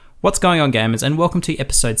What's going on, gamers, and welcome to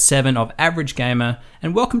episode 7 of Average Gamer,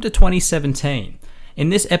 and welcome to 2017. In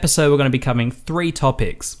this episode, we're going to be covering 3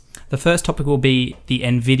 topics. The first topic will be the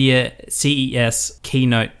NVIDIA CES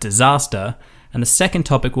keynote disaster, and the second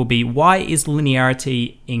topic will be why is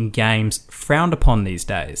linearity in games frowned upon these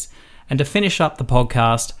days? And to finish up the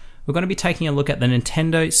podcast, we're going to be taking a look at the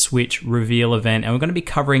Nintendo Switch reveal event, and we're going to be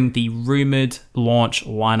covering the rumored launch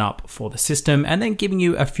lineup for the system, and then giving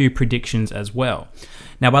you a few predictions as well.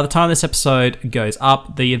 Now, by the time this episode goes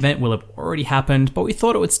up, the event will have already happened, but we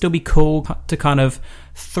thought it would still be cool to kind of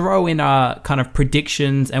throw in our kind of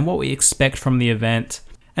predictions and what we expect from the event,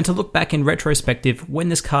 and to look back in retrospective when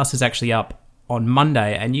this cast is actually up on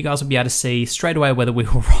Monday, and you guys will be able to see straight away whether we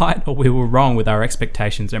were right or we were wrong with our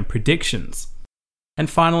expectations and predictions. And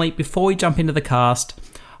finally, before we jump into the cast,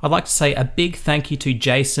 I'd like to say a big thank you to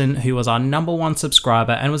Jason, who was our number 1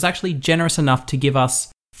 subscriber and was actually generous enough to give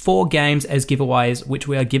us 4 games as giveaways, which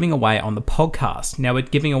we are giving away on the podcast. Now, we're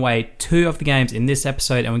giving away 2 of the games in this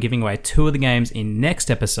episode, and we're giving away 2 of the games in next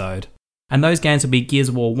episode. And those games will be Gears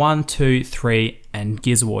of War 1, 2, 3, and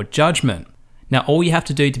Gears of War Judgment. Now, all you have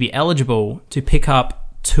to do to be eligible to pick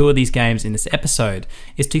up 2 of these games in this episode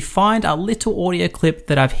is to find a little audio clip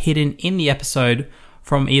that I've hidden in the episode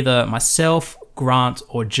from either myself, Grant,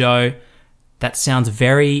 or Joe that sounds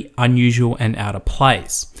very unusual and out of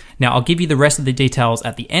place. Now, I'll give you the rest of the details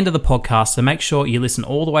at the end of the podcast, so make sure you listen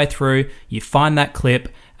all the way through, you find that clip,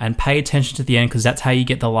 and pay attention to the end, because that's how you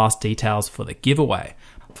get the last details for the giveaway.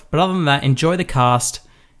 But other than that, enjoy the cast,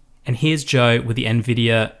 and here's Joe with the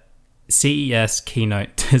NVIDIA CES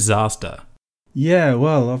keynote disaster. Yeah,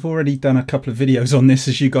 well, I've already done a couple of videos on this,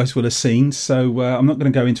 as you guys will have seen, so I'm not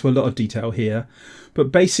going to go into a lot of detail here. But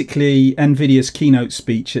basically, NVIDIA's keynote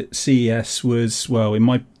speech at CES was, well, in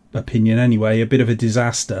my opinion anyway, a bit of a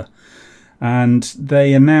disaster. And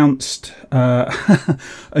they announced a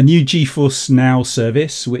new GeForce Now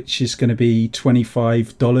service, which is going to be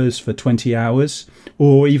 $25 for 20 hours,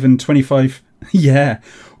 or even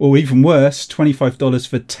or even worse, $25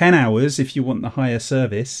 for 10 hours if you want the higher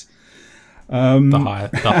service. The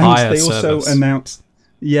higher they service. Also announced,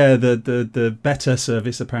 the better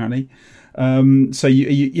service apparently. So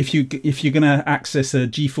if you're going to access a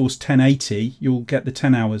GeForce 1080, you'll get the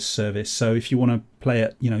 10 hours service. So if you want to play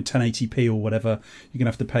at 1080p or whatever, you're going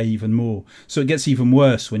to have to pay even more. So it gets even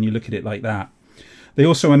worse when you look at it like that. They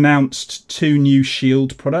also announced 2 new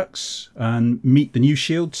Shield products, and meet the new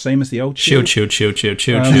Shield, same as the old Shield. Shield.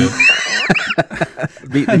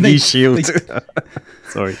 Meet the new Shield.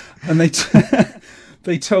 Sorry. And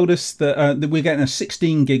they told us that we're getting a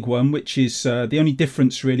 16 gig one, which is the only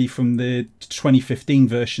difference really from the 2015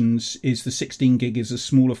 versions is the 16 gig is a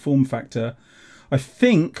smaller form factor. I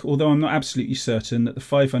think, although I'm not absolutely certain, that the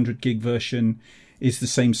 500 gig version is the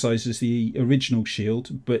same size as the original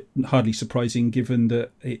Shield, but hardly surprising given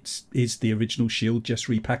that it is the original Shield just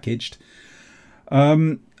repackaged.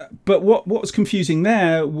 But what was confusing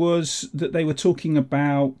there was that they were talking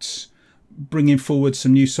about bringing forward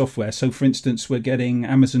some new software. So, for instance, we're getting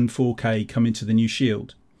Amazon 4K coming to the new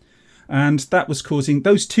Shield. And that was causing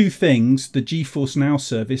those 2 things, the GeForce Now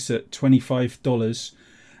service at $25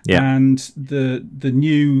 and the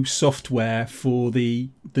new software for the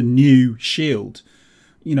new Shield,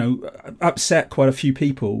 upset quite a few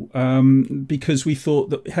people because we thought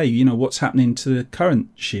that, hey, what's happening to the current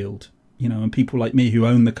Shield, and people like me who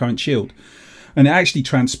own the current Shield. And it actually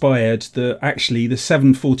transpired that actually the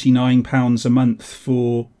 £749 a month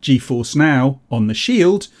for GeForce Now on the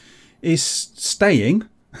Shield is staying.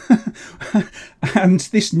 And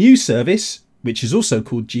this new service, which is also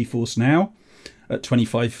called GeForce Now, at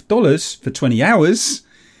 $25 for 20 hours,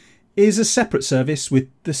 is a separate service with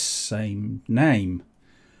the same name.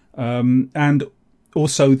 And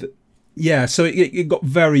also, so it got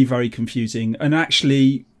very, very confusing. And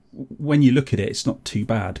actually, when you look at it, it's not too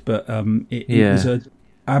bad, but it was an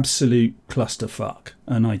absolute clusterfuck.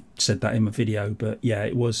 And I said that in my video, but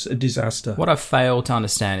it was a disaster. What I fail to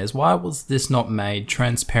understand is, why was this not made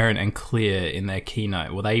transparent and clear in their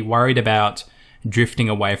keynote? Were they worried about drifting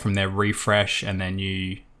away from their refresh and their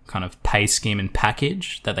new kind of pay scheme and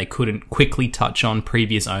package that they couldn't quickly touch on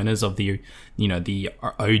previous owners of the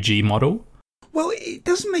OG model? Well, it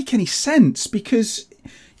doesn't make any sense because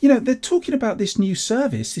they're talking about this new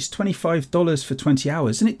service, this $25 for 20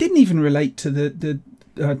 hours, and it didn't even relate to the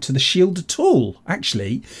Shield at all.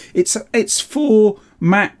 Actually, it's for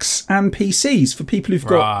Macs and PCs, for people who've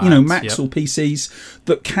got Macs or PCs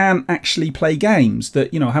that can actually play games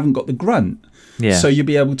that haven't got the grunt. Yeah. So you'll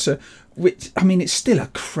be able to. It's still a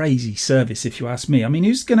crazy service if you ask me.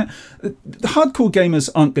 Who's gonna? The hardcore gamers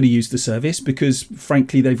aren't going to use the service because,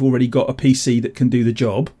 frankly, they've already got a PC that can do the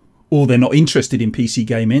job. or they're not interested in PC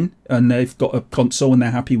gaming and they've got a console and they're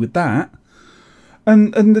happy with that.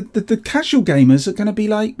 And the casual gamers are going to be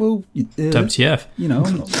like, well, WTF? You know,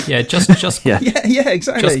 I'm not... yeah, just yeah,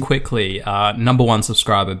 exactly. Just quickly, number one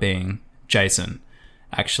subscriber being Jason,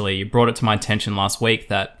 actually brought it to my attention last week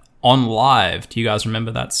that On Live, do you guys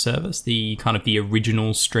remember that service? The kind of the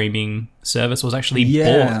original streaming service was actually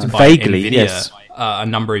bought by NVIDIA a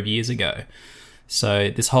number of years ago.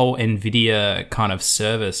 So this whole NVIDIA kind of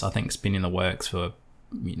service, I think, has been in the works for,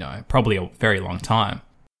 probably a very long time.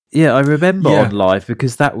 Yeah, I remember On Live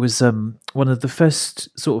because that was one of the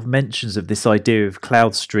first sort of mentions of this idea of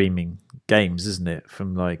cloud streaming games, isn't it?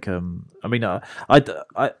 From like,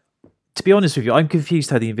 I to be honest with you, I'm confused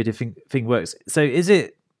how the NVIDIA thing works. So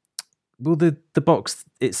will the box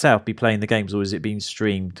itself be playing the games, or is it being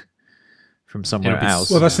streamed from somewhere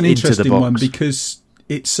else? Well, that's an interesting one because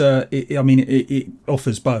it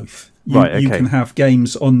offers both. You can have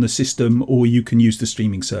games on the system, or you can use the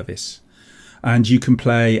streaming service. And you can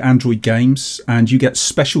play Android games, and you get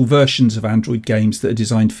special versions of Android games that are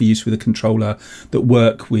designed for use with a controller that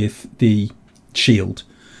work with the Shield.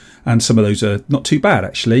 And some of those are not too bad,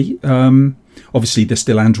 actually. Obviously, they're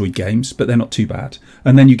still Android games, but they're not too bad.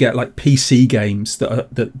 And then you get like PC games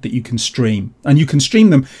that you can stream. And you can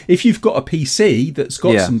stream them. If you've got a PC that's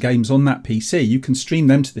got some games on that PC, you can stream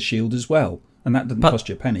them to the Shield as well. And that doesn't cost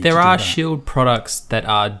you a penny. There are Shield products that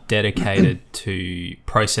are dedicated to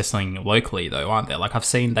processing locally, though, aren't there? Like I've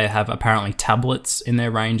seen they have apparently tablets in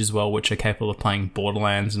their range as well, which are capable of playing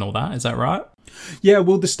Borderlands and all that. Is that right? Yeah,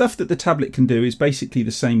 well, the stuff that the tablet can do is basically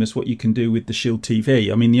the same as what you can do with the Shield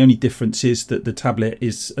TV. I mean, the only difference is that the tablet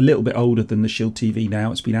is a little bit older than the Shield TV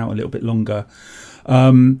now. It's been out a little bit longer.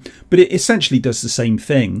 But it essentially does the same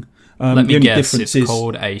thing. Let me guess, it's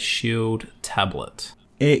called a Shield tablet.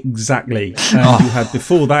 Exactly. And you had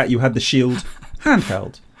before that, you had the Shield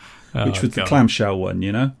handheld, which was the clamshell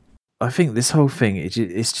one, I think this whole thing it's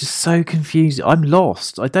just so confusing. I'm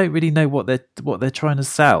lost. I don't really know what they're trying to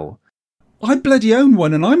sell. I bloody own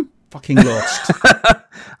one, and I'm fucking lost.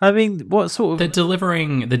 I mean, what sort of... They're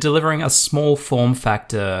delivering a small form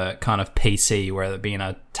factor kind of PC, whether it be in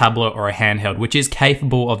a tablet or a handheld, which is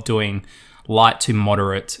capable of doing light to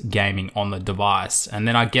moderate gaming on the device. And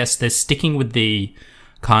then I guess they're sticking with the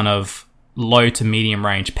kind of low to medium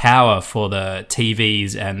range power for the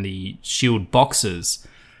TVs and the Shield boxes.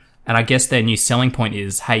 And I guess their new selling point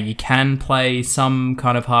is, hey, you can play some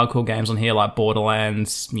kind of hardcore games on here like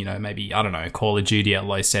Borderlands, maybe, I don't know, Call of Duty at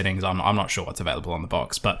low settings. I'm not sure what's available on the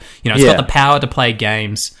box, but, it's got the power to play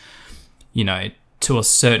games, to a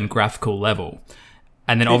certain graphical level.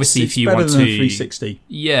 And then obviously if you want to... 360.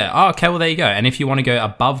 Yeah. Oh, okay, well, there you go. And if you want to go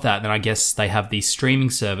above that, then I guess they have the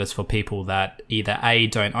streaming service for people that either A,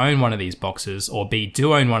 don't own one of these boxes, or B,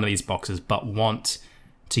 do own one of these boxes, but want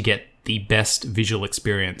to get the best visual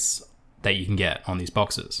experience that you can get on these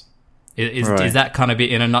boxes. Is that kind of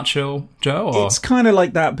it in a nutshell, Joe? Or? It's kind of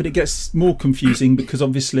like that, but it gets more confusing because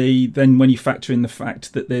obviously then when you factor in the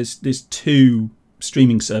fact that there's two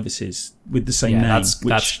streaming services with the same name, that's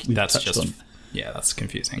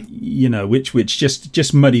confusing. Which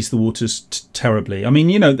just muddies the waters terribly. I mean,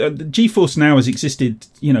 the GeForce Now has existed,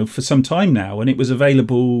 for some time now, and it was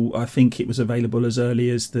available. I think it was available as early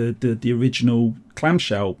as the original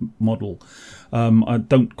clamshell model.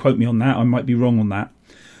 Don't quote me on that. I might be wrong on that,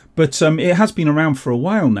 but it has been around for a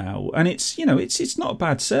while now, and it's not a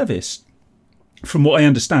bad service. From what I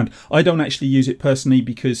understand, I don't actually use it personally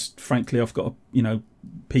because, frankly, I've got a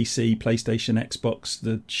PC, PlayStation, Xbox,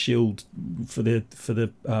 the Shield for the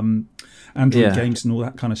Android games and all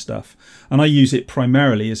that kind of stuff, and I use it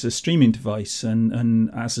primarily as a streaming device. And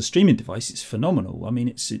as a streaming device, it's phenomenal. I mean,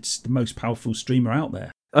 it's the most powerful streamer out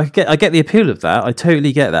there. I get the appeal of that. I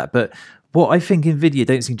totally get that, but what I think NVIDIA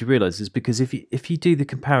don't seem to realise is because if you do the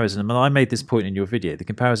comparison, and I made this point in your video, the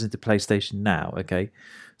comparison to PlayStation Now, okay,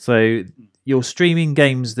 so you're streaming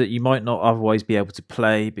games that you might not otherwise be able to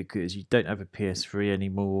play because you don't have a PS3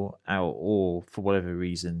 anymore out, or for whatever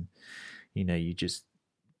reason, you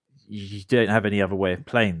don't have any other way of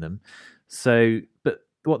playing them. So, but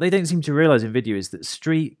what they don't seem to realise in video is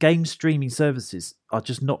that game streaming services are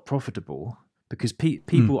just not profitable because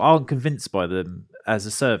people aren't convinced by them as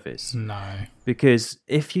a service. No, because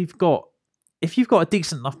if you've got a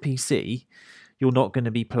decent enough PC, you're not going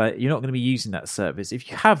to be using that service. If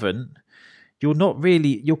you haven't,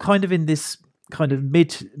 you're kind of in this kind of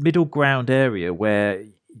middle ground area where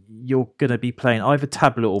you're going to be playing either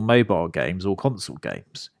tablet or mobile games or console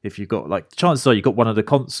games. If you've got, chances are you've got one of the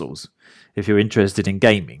consoles if you're interested in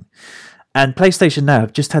gaming. And PlayStation Now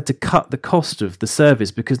have just had to cut the cost of the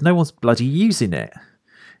service because no one's bloody using it.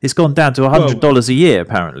 It's gone down to $100 a year,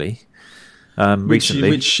 apparently. recently.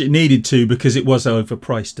 Which it needed to, because it was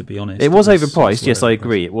overpriced, to be honest. It was overpriced, yes, I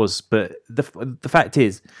agree, it was. But the fact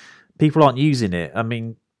is, people aren't using it. I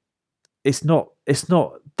mean, it's not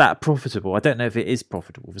that profitable. I don't know if it is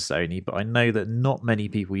profitable for Sony, but I know that not many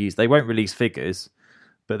people use. They won't release figures,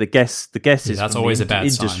 but the guess is that's from always the a bad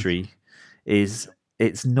industry sign. Is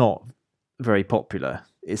it's not very popular.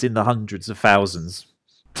 It's in the hundreds of thousands.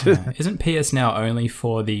 Isn't PS Now only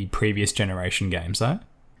for the previous generation games though?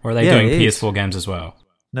 Or are they doing PS4 games as well?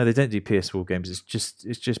 No, they don't do PS4 games. It's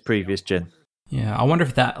just previous gen. Yeah, I wonder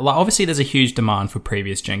if that... Like, obviously, there's a huge demand for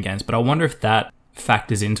previous gen games, but I wonder if that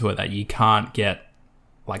factors into it, that you can't get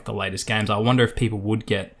like the latest games. I wonder if people would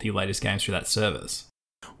get the latest games through that service.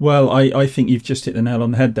 Well, I think you've just hit the nail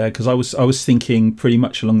on the head there, because I was thinking pretty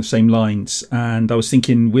much along the same lines, and I was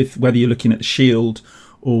thinking with whether you're looking at the Shield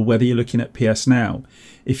or whether you're looking at PS Now,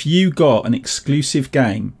 if you got an exclusive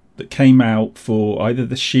game that came out for either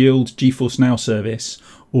the Shield GeForce Now service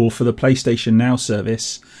or for the PlayStation Now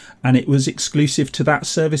service, and it was exclusive to that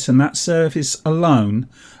service and that service alone,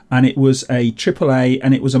 and it was a AAA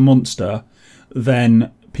and it was a monster,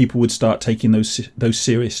 then people would start taking those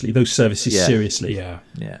seriously, those services seriously. Yeah.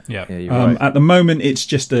 You're right. At the moment, it's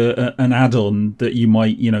just an add-on that you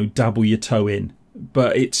might, dabble your toe in,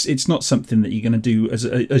 but it's not something that you're going to do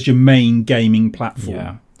as your main gaming platform.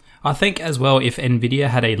 Yeah. I think as well, if Nvidia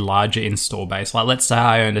had a larger install base, like let's say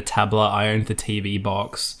I owned a tablet, I owned the TV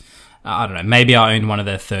box, I don't know, maybe I owned one of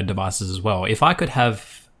their third devices as well. If I could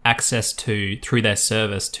have access to, through their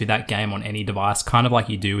service, to that game on any device, kind of like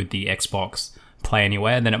you do with the Xbox Play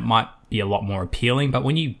Anywhere, then it might be a lot more appealing. But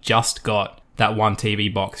when you just got that one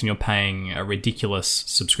TV box and you're paying a ridiculous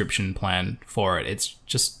subscription plan for it, it's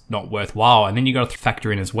just not worthwhile. And then you got to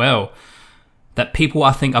factor in as well that people,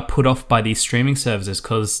 I think, are put off by these streaming services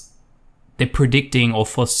because they're predicting or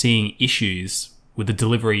foreseeing issues with the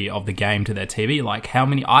delivery of the game to their TV. Like how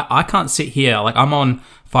many... I can't sit here... Like I'm on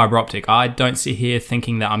fiber optic. I don't sit here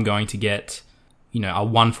thinking that I'm going to get, a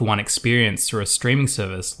one-for-one experience through a streaming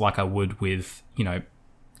service like I would with,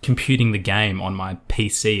 computing the game on my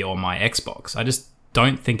PC or my Xbox. I just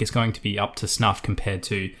don't think it's going to be up to snuff compared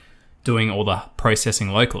to doing all the processing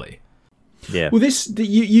locally. Yeah. Well,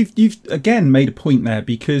 you've again made a point there,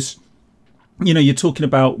 because you're talking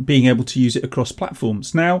about being able to use it across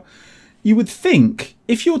platforms. Now, you would think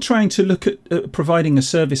if you're trying to look at providing a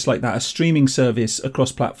service like that, a streaming service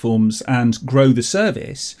across platforms, and grow the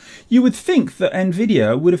service, you would think that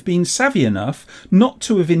Nvidia would have been savvy enough not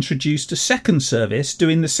to have introduced a second service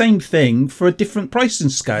doing the same thing for a different pricing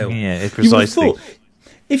scale. Yeah, precisely. You would have thought,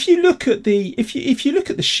 if you look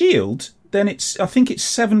at the Shield, then I think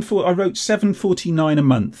it's I wrote $7.49 a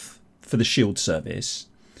month for the Shield service.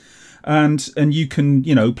 And you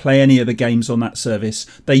can play any of the games on that service.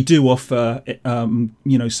 They do offer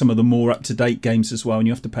some of the more up to date games as well, and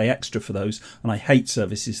you have to pay extra for those. And I hate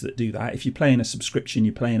services that do that. If you're playing a subscription,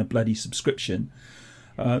 you're playing a bloody subscription.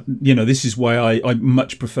 This is why I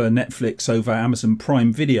much prefer Netflix over Amazon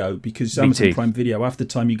Prime Video, because Amazon Prime Video, after the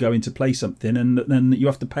time you go in to play something, and then you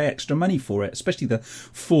have to pay extra money for it, especially the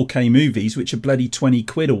 4K movies, which are bloody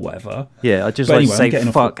 £20 or whatever. Yeah, I just to say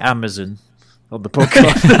fuck Amazon on the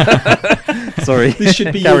podcast. Sorry. This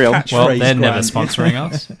should be Carry your on. catchphrase. Well, they're Grant. never sponsoring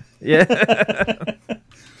us. Yeah.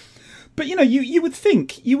 But you would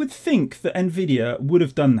think that Nvidia would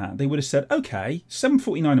have done that. They would have said, okay,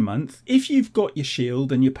 $7.49 a month. If you've got your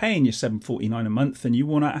Shield and you're paying your $7.49 a month and you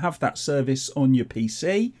want to have that service on your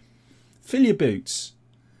PC, fill your boots.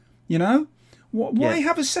 Why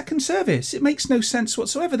have a second service? It makes no sense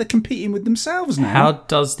whatsoever. They're competing with themselves now. How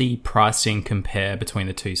does the pricing compare between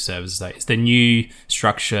the two services, though? Is the new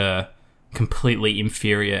structure completely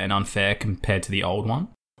inferior and unfair compared to the old one?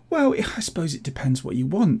 Well, I suppose it depends what you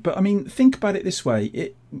want. But, think about it this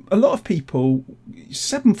way. A lot of people,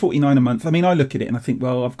 $7.49 a month. I look at it and I think,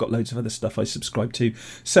 well, I've got loads of other stuff I subscribe to.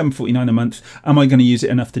 $7.49 a month. Am I going to use it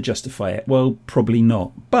enough to justify it? Well, probably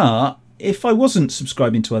not. But if I wasn't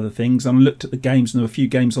subscribing to other things and I looked at the games, and there were a few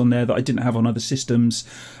games on there that I didn't have on other systems,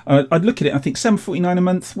 I'd look at it and I think $7.49 a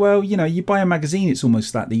month, well, you buy a magazine, it's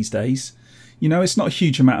almost that these days. It's not a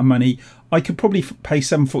huge amount of money. I could probably pay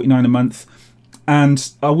 $7.49 a month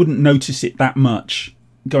and I wouldn't notice it that much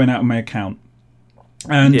going out of my account.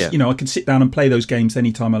 And, I could sit down and play those games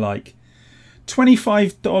anytime I like.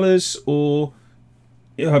 $25 or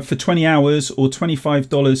for 20 hours or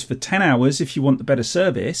 $25 for 10 hours if you want the better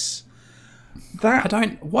service.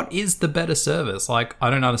 What is the better service? I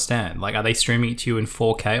don't understand. Are they streaming it to you in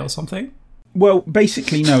 4K or something? Well,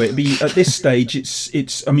 basically, no. It'd be at this stage.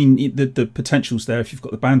 It's. I mean, the potential's there if you've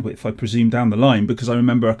got the bandwidth. I presume down the line, because I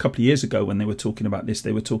remember a couple of years ago when they were talking about this,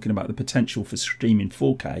 they were talking about the potential for streaming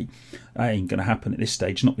 4K. That ain't going to happen at this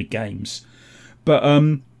stage, not with games. But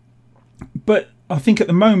I think at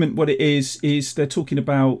the moment what it is they're talking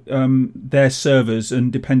about their servers,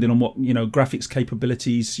 and depending on what graphics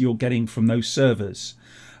capabilities you're getting from those servers.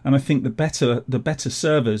 And I think the better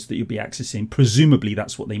servers that you'll be accessing, presumably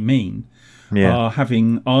that's what they mean. Yeah. Are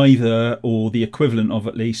having either or the equivalent of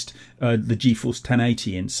at least the GeForce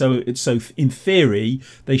 1080 in. So in theory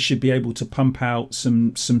they should be able to pump out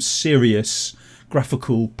some serious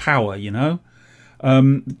graphical power. For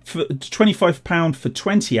 £25 for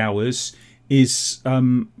 20 hours is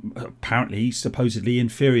apparently supposedly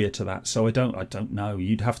inferior to that. So I don't know.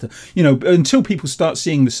 You'd have to until people start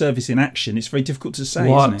seeing the service in action. It's very difficult to say.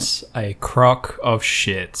 What isn't it? A crock of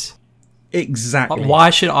shit. Exactly. Why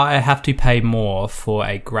should I have to pay more for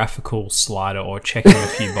a graphical slider or checking a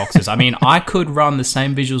few boxes? I mean, I could run the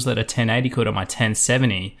same visuals that a 1080 could on my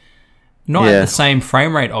 1070. Not at the same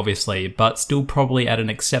frame rate, obviously, but still probably at an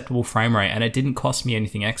acceptable frame rate, and it didn't cost me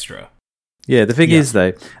anything extra. Yeah, the thing is,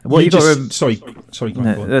 though, what you got sorry, go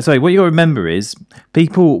on. Sorry, what you got to remember is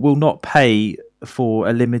people will not pay for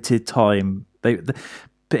a limited time.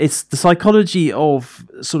 It's the psychology of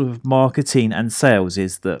sort of marketing and sales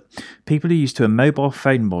is that people are used to a mobile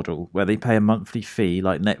phone model where they pay a monthly fee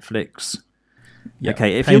like Netflix. Yep.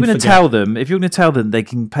 Okay, if you're going to tell them they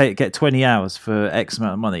can get 20 hours for X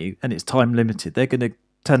amount of money and it's time limited, they're going to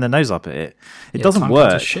turn their nose up at it. It doesn't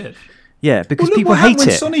work. Shit. Yeah, because people hate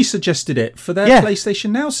it. When Sony suggested it for their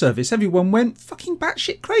PlayStation Now service, everyone went fucking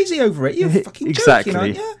batshit crazy over it. You're fucking joking,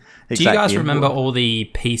 aren't you? Do you guys remember all the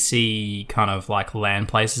PC kind of like LAN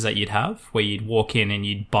places that you'd have where you'd walk in and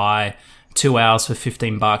you'd buy 2 hours for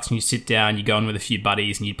 $15 and you sit down, you go in with a few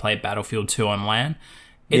buddies and you'd play Battlefield 2 on LAN?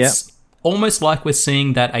 It's almost like we're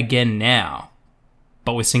seeing that again now,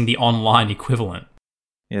 but we're seeing the online equivalent.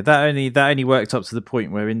 Yeah, that only worked up to the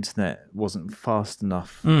point where internet wasn't fast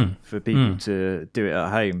enough for people to do it at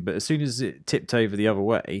home. But as soon as it tipped over the other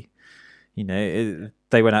way,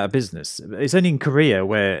 they went out of business. It's only in Korea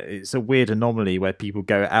where it's a weird anomaly where people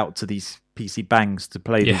go out to these PC bangs to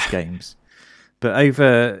play these games. But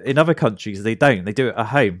in other countries, they don't. They do it at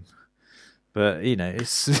home. But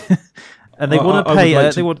it's and they want to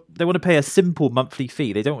pay. They want to pay a simple monthly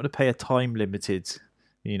fee. They don't want to pay a time limited.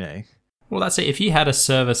 Well, that's it. If you had a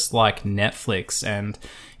service like Netflix and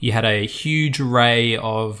you had a huge array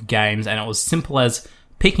of games and it was simple as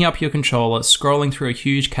picking up your controller, scrolling through a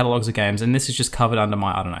huge catalogues of games, and this is just covered under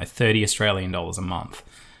my, 30 Australian dollars a month.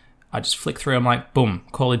 I just flick through, I'm like, boom,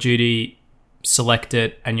 Call of Duty, select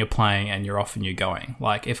it, and you're playing, and you're off and you're going.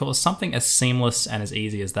 Like, if it was something as seamless and as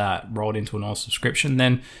easy as that, rolled into an all subscription,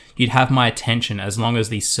 then you'd have my attention as long as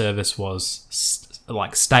the service was,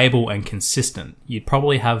 stable and consistent. You'd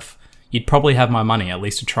probably have my money, at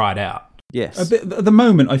least to try it out. Yes. At the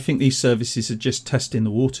moment, I think these services are just testing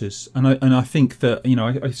the waters, and I think that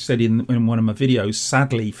I said in one of my videos,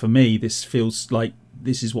 sadly for me, this feels like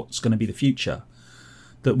this is what's going to be the future.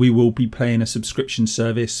 That we will be paying a subscription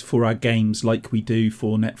service for our games like we do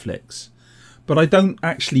for Netflix. But I don't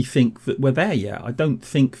actually think that we're there yet. I don't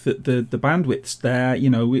think that the bandwidth's there.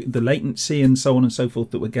 The latency and so on and so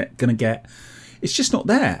forth that we're going to get, it's just not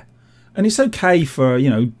there. And it's okay for,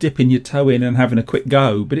 dipping your toe in and having a quick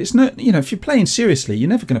go. But it's not, if you're playing seriously, you're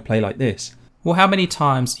never going to play like this. Well, how many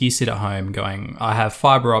times do you sit at home going, I have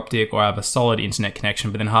fibre optic or I have a solid internet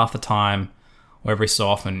connection, but then half the time, or every so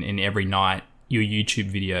often in every night, your YouTube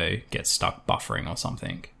video gets stuck buffering or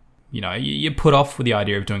something. You're put off with the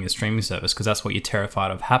idea of doing a streaming service because that's what you're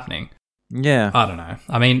terrified of happening. Yeah. I don't know.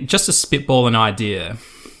 I mean, just to spitball an idea,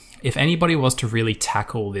 if anybody was to really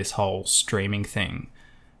tackle this whole streaming thing,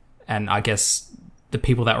 and I guess the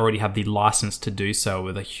people that already have the license to do so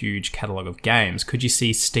with a huge catalogue of games, could you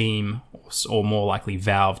see Steam or more likely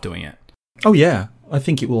Valve doing it? Oh yeah, I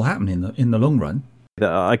think it will happen in the long run.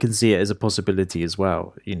 I can see it as a possibility as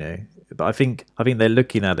well, But I think they're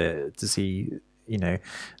looking at it to see,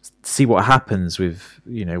 see what happens with,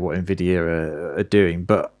 what Nvidia are doing.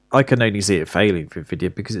 But I can only see it failing for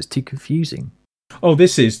Nvidia because it's too confusing. Oh,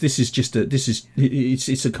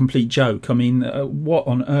 it's a complete joke. I mean, what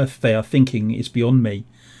on earth they are thinking is beyond me.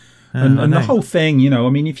 And the whole thing,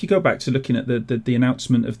 if you go back to looking at the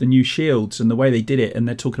announcement of the new Shields and the way they did it, and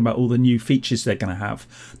they're talking about all the new features they're going to have,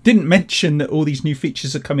 didn't mention that all these new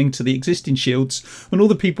features are coming to the existing Shields, and all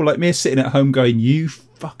the people like me are sitting at home going, "You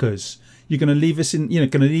fuckers, you're going to leave us going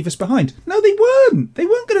to leave us behind." No, they weren't. They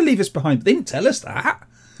weren't going to leave us behind. They didn't tell us that.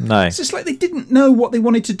 No. It's just like they didn't know what they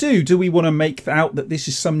wanted to do. Do we want to make out that this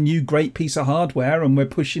is some new great piece of hardware and we're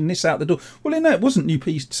pushing this out the door? Well, no, it wasn't a new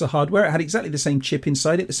piece of hardware. It had exactly the same chip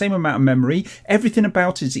inside it, the same amount of memory. Everything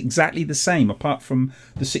about it is exactly the same, apart from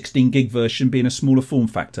the 16 gig version being a smaller form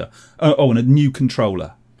factor. And a new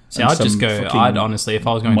controller. See, I'd honestly, if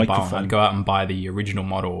I was going to buy one, I'd go out and buy the original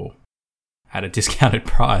model at a discounted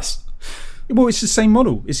price. Well, it's the same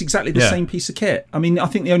model. It's exactly the same piece of kit. I mean, I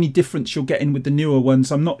think the only difference you're getting with the newer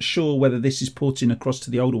ones, I'm not sure whether this is porting across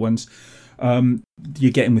to the older ones.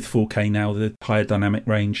 You're getting with 4K now, the higher dynamic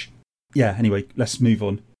range. Yeah, anyway, let's move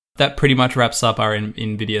on. That pretty much wraps up our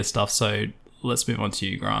NVIDIA stuff, so let's move on to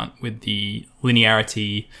you, Grant, with the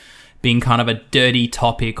linearity being kind of a dirty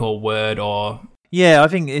topic or word or... Yeah, I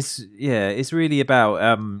think it's really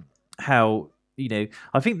about how,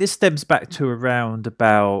 I think this stems back to around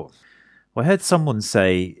about... Well, I heard someone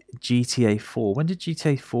say GTA 4. When did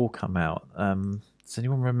GTA 4 come out? Does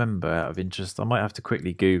anyone remember out of interest? I might have to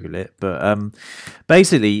quickly Google it. But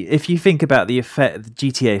basically, if you think about the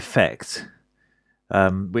GTA effect,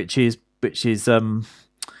 which is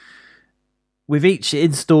with each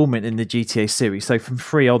installment in the GTA series, so from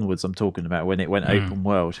 3 onwards, I'm talking about when it went open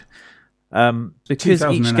world. Because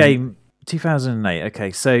 2008. Each game... 2008,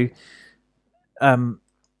 okay. So...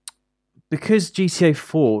 because GTA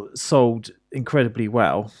 4 sold incredibly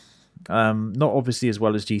well, not obviously as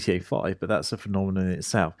well as GTA 5, but that's a phenomenon in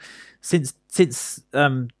itself. Since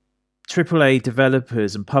AAA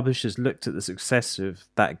developers and publishers looked at the success of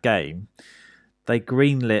that game, they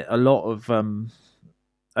greenlit a lot of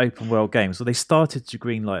open world games. So they started to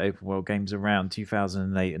greenlight open world games around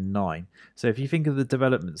 2008 and 9. So if you think of the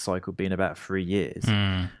development cycle being about 3 years,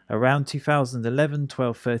 around 2011,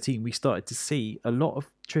 12, 13, we started to see a lot of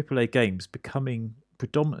AAA games becoming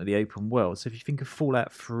predominantly open world. So if you think of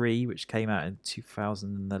Fallout 3, which came out in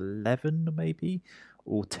 2011 maybe,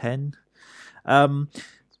 or 10,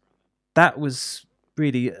 that was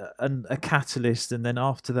really a catalyst. And then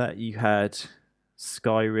after that you had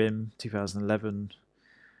Skyrim, 2011.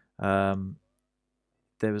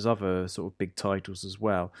 There was other sort of big titles as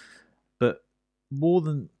well, but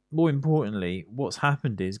more importantly, what's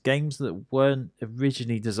happened is games that weren't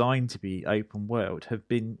originally designed to be open world have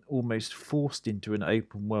been almost forced into an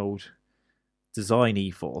open world design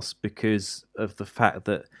ethos because of the fact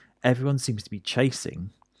that everyone seems to be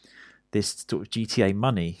chasing this sort of GTA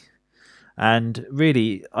money. And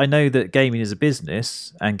really, I know that gaming is a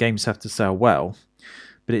business and games have to sell well,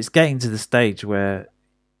 but it's getting to the stage where,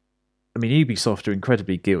 I mean, Ubisoft are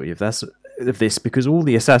incredibly guilty of this because all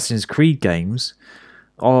the Assassin's Creed games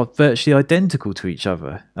are virtually identical to each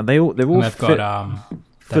other, and they've got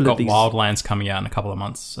Wildlands coming out in a couple of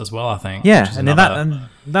months as well, I think. Yeah, and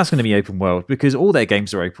that's going to be open world because all their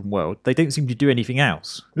games are open world. They don't seem to do anything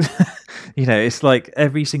else. It's like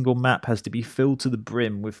every single map has to be filled to the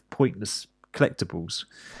brim with pointless collectibles.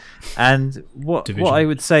 And what I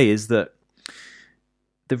would say is that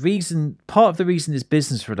part of the reason is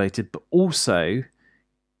business related, but also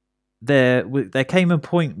there came a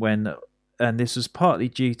point when, and this was partly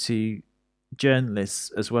due to journalists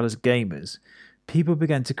as well as gamers, people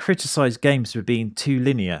began to criticize games for being too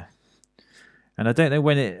linear. And I don't know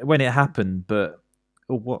when it happened, or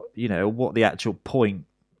what the actual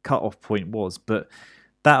cut-off point was, but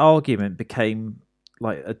that argument became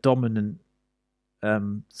like a dominant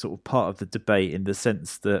sort of part of the debate, in the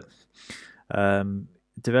sense that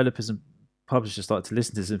developers and publishers start to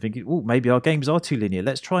listen to this and think, oh, maybe our games are too linear.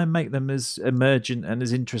 Let's try and make them as emergent and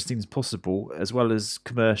as interesting as possible, as well as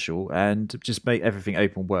commercial, and just make everything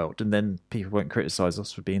open world. And then people won't criticize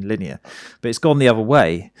us for being linear. But it's gone the other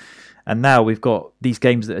way. And now we've got these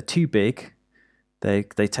games that are too big. They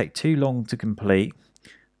take too long to complete.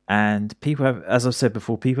 And people have, as I've said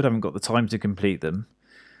before, people haven't got the time to complete them.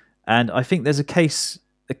 And I think there's a case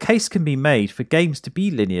can be made for games to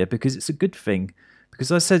be linear because it's a good thing. Because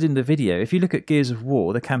I said in the video, if you look at Gears of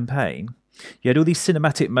War, the campaign, you had all these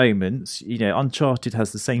cinematic moments. Uncharted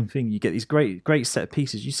has the same thing. You get these great set of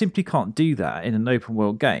pieces. You simply can't do that in an open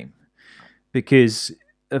world game because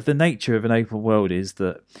of the nature of an open world is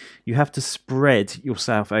that you have to spread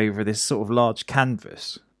yourself over this sort of large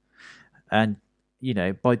canvas. And,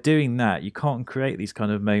 by doing that, you can't create these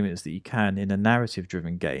kind of moments that you can in a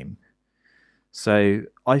narrative-driven game. So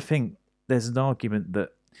I think there's an argument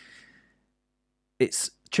that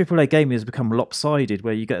AAA gaming has become lopsided,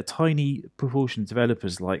 where you get a tiny proportion of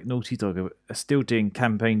developers like Naughty Dog are still doing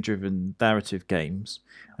campaign-driven narrative games,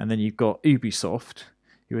 and then you've got Ubisoft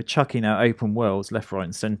who are chucking out open worlds left, right,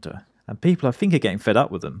 and centre, and people I think are getting fed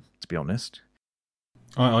up with them. To be honest,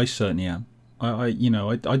 I certainly am.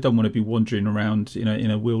 I don't want to be wandering around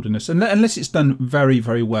in a wilderness unless it's done very,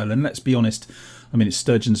 very well. And let's be honest, I mean, it's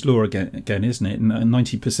Sturgeon's law again, isn't it? And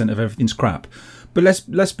 90% of everything's crap. But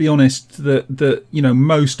let's be honest that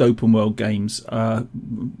most open world games are,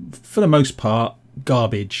 for the most part,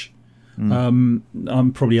 garbage. I'm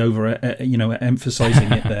probably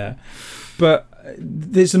emphasizing it there, but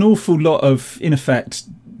there's an awful lot of, in effect,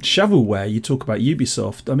 shovelware. You talk about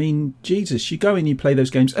Ubisoft. I mean, Jesus, you go in, you play those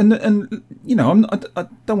games, and I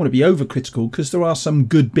don't want to be overcritical because there are some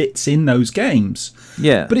good bits in those games.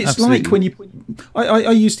 Yeah, but it's absolutely. like when you, I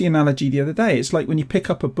used the analogy the other day. It's like when you pick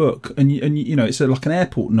up a book and it's like an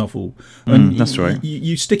airport novel, and that's right.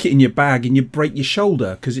 You stick it in your bag and you break your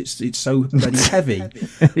shoulder because it's so bloody heavy.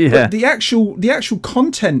 Yeah, but the actual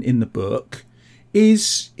content in the book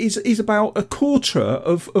is about a quarter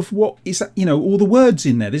of what is, all the words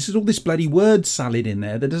in there. This is all this bloody word salad in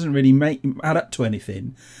there that doesn't really add up to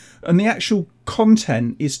anything, and the actual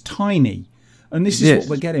content is tiny. And this is what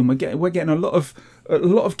we're getting. We're getting a lot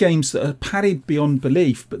of games that are padded beyond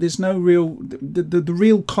belief, but there's no real the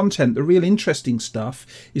real content, the real interesting stuff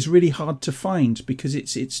is really hard to find because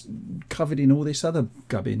it's covered in all this other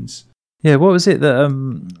gubbins. Yeah, what was it that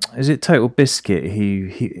is it Total Biscuit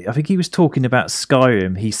who I think he was talking about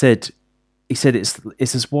Skyrim. He said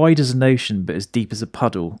it's as wide as an ocean but as deep as a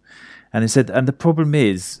puddle. And he said, and the problem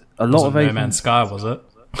is a lot of No Man's Sky, was it?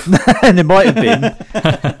 And it might have been.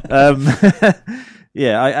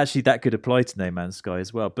 Yeah, actually that could apply to No Man's Sky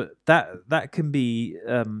as well. But that can be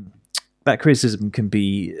that criticism can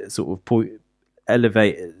be sort of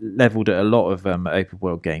leveled at a lot of open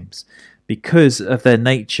world games. Because of their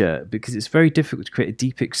nature, because it's very difficult to create a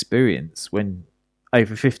deep experience when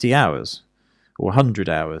over 50 hours or 100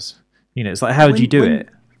 hours. It's like, how do you do it?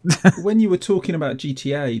 When you were talking about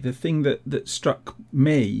GTA, the thing that struck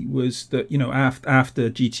me was that, after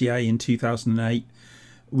GTA in 2008,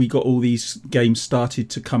 we got all these games started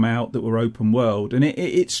to come out that were open world. And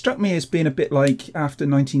it struck me as being a bit like after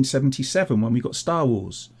 1977 when we got Star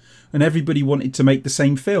Wars and everybody wanted to make the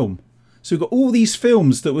same film. So we've got all these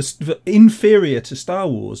films that were inferior to Star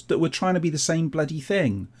Wars that were trying to be the same bloody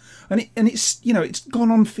thing. And it's it's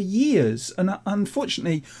gone on for years. And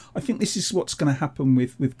unfortunately, I think this is what's going to happen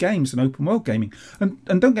with games and open world gaming.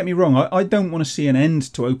 And don't get me wrong, I don't want to see an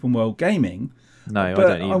end to open world gaming. No, but I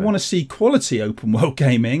don't either. I want to see quality open world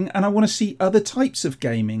gaming, and I want to see other types of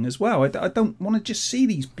gaming as well. I don't want to just see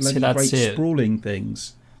these bloody great sprawling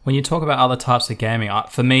things. When you talk about other types of gaming,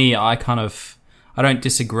 for me, I don't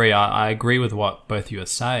disagree. I agree with what both of you are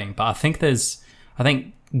saying, but I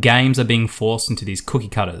think games are being forced into these cookie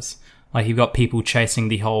cutters. Like you've got people chasing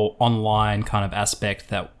the whole online kind of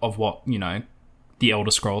aspect of what, the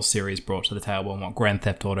Elder Scrolls series brought to the table and what Grand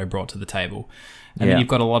Theft Auto brought to the table. And then you've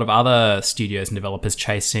got a lot of other studios and developers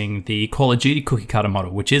chasing the Call of Duty cookie cutter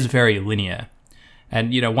model, which is very linear.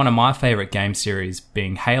 And, one of my favorite game series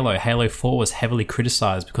being Halo. Halo 4 was heavily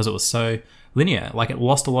criticized because it was so linear. Like it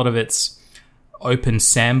lost a lot of its open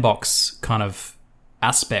sandbox kind of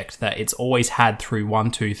aspect that it's always had through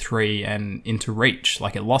 1, 2, 3 and into Reach.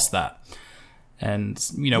 Like it lost that. And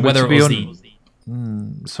whether it was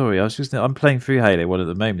sorry, I was just I'm playing through Halo 1 at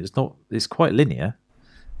the moment. It's quite linear.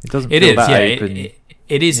 It doesn't it feel is that yeah open.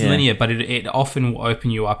 it is linear, but it often will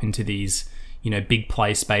open you up into these big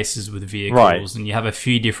play spaces with vehicles, right. And you have a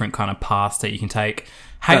few different kind of paths that you can take.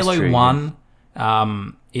 Halo 1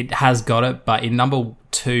 it has got it, but in number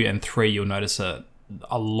 2 and 3 you'll notice a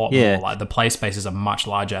lot more. Like the play spaces are much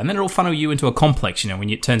larger, and then it'll funnel you into a complex when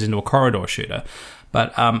it turns into a corridor shooter.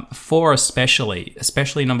 But 4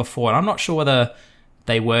 especially number 4, and I'm not sure whether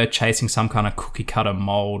they were chasing some kind of cookie cutter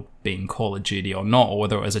mold being Call of Duty or not, or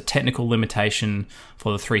whether it was a technical limitation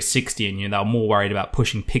for the 360 and they were more worried about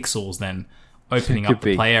pushing pixels than opening up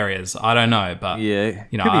the play areas. I don't know, but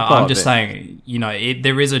I'm just saying,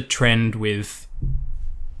 there is a trend with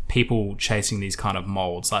people chasing these kind of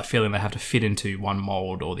molds, like feeling they have to fit into one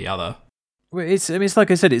mold or the other. Well, it's like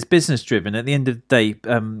I said, it's business driven. At the end of the day,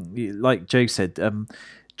 like Joe said,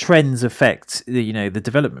 trends affect the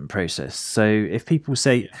development process. So if people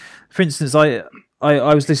say, for instance, I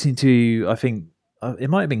was listening to, I think it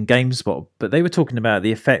might have been GameSpot, but they were talking about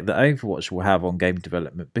the effect that Overwatch will have on game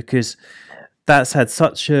development, because that's had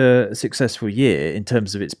such a successful year in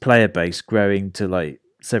terms of its player base growing to like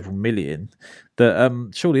several million,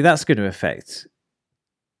 that surely that's going to affect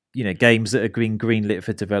games that are greenlit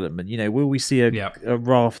for development. Will we see a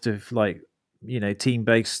raft of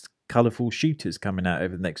team-based colourful shooters coming out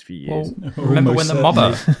over the next few years? Well, remember when the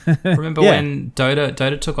MOBA? Remember when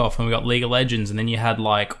Dota took off and we got League of Legends, and then you had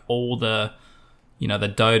like all the the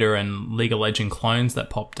Dota and League of Legends clones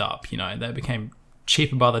that popped up. They became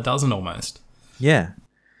cheaper by the dozen almost. Yeah,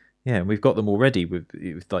 and we've got them already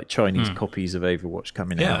with like Chinese copies of Overwatch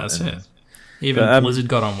coming out. Yeah, that's it. Even Blizzard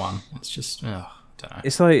got on one. It's just, don't know.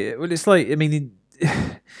 It's like I mean,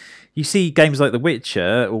 you see games like The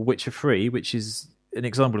Witcher or Witcher 3, which is an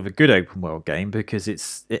example of a good open world game because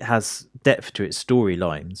it has depth to its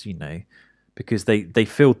storylines, because they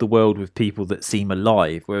filled the world with people that seem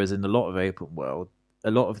alive, whereas in a lot of open world,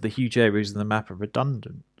 a lot of the huge areas of the map are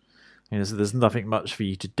redundant. So there's nothing much for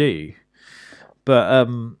you to do. But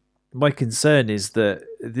my concern is that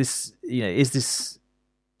this,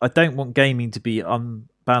 I don't want gaming to be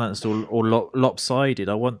unbalanced or lopsided.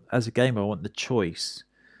 As a gamer, I want the choice.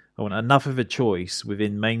 I want enough of a choice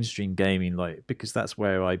within mainstream gaming, because that's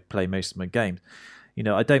where I play most of my games.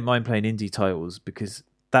 I don't mind playing indie titles because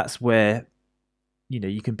that's where,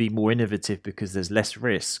 you can be more innovative because there's less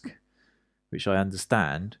risk, which I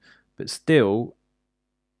understand. But still,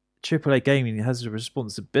 AAA gaming has a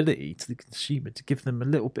responsibility to the consumer to give them a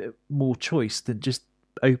little bit more choice than just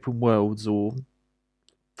open worlds or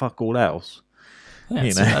fuck all else.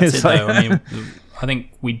 Yeah, that's it though. I mean, I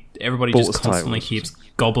think everybody just constantly keeps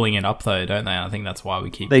gobbling it up though, don't they? And I think that's why we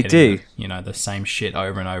keep getting the same shit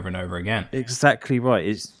over and over and over again. Exactly right.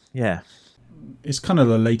 It's kind of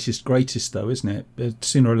the latest greatest though, isn't it?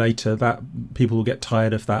 Sooner or later that people will get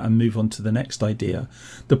tired of that and move on to the next idea.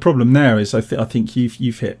 The problem there is I think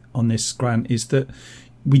you've hit on this, Grant, is that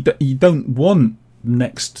you don't want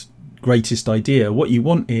next greatest idea. What you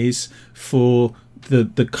want is for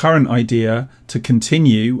the current idea to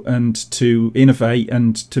continue and to innovate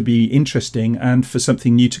and to be interesting and for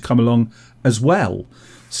something new to come along as well.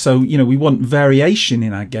 So, we want variation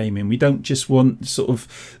in our gaming. We don't just want sort of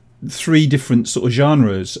 3 different sort of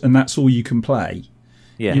genres and that's all you can play.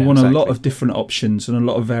 Yeah, you want a lot of different options and a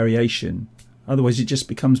lot of variation. Otherwise, it just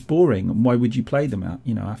becomes boring. And why would you play them out?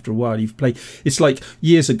 After a while, it's like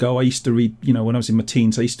years ago, I used to read, when I was in my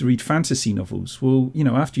teens, I used to read fantasy novels. Well,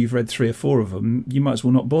 after you've read 3 or 4 of them, you might as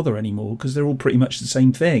well not bother anymore because they're all pretty much the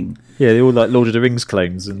same thing. Yeah, they're all like Lord of the Rings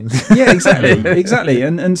clones. And yeah, exactly.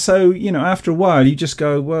 And so, after a while, you just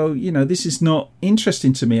go, well, this is not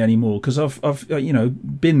interesting to me anymore because I've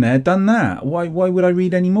been there, done that. Why would I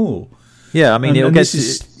read any more? Yeah, I mean, it'll get to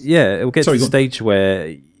the stage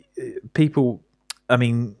where people,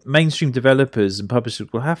 mainstream developers and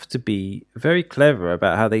publishers will have to be very clever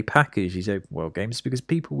about how they package these open world games because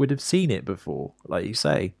people would have seen it before, like you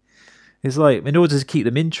say. It's like, in order to keep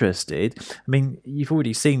them interested, you've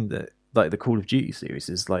already seen that, like the Call of Duty series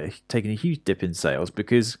is like taking a huge dip in sales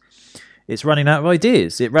because it's running out of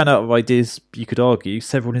ideas. It ran out of ideas, you could argue,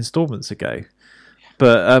 several installments ago.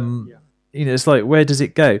 But, it's like, where does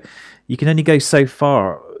it go? You can only go so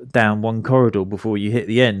far down one corridor before you hit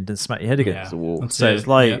the end and smack your head against the wall. So it's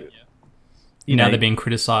like... Now they're being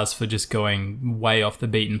criticised for just going way off the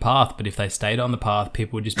beaten path, but if they stayed on the path,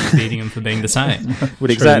 people would just be beating them for being the same. Well,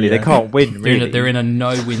 exactly. They can't win, really. They're in a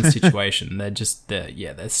no-win situation. They're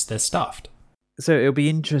stuffed. So it'll be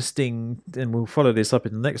interesting, and we'll follow this up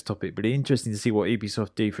in the next topic, but it'll be interesting to see what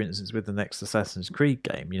Ubisoft do, for instance, with the next Assassin's Creed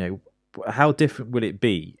game. How different will it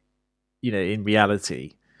be, in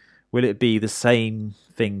reality? Will it be the same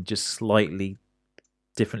thing, just slightly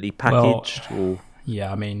differently packaged?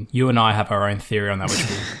 Yeah, you and I have our own theory on that, which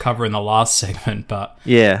we'll cover in the last segment. But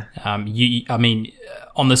yeah, on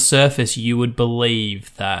the surface, you would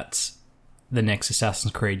believe that the next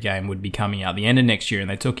Assassin's Creed game would be coming out the end of next year, and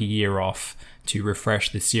they took a year off to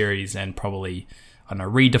refresh the series and probably,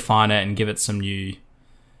 redefine it and give it some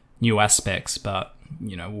new aspects. But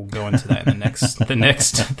we'll go into that in the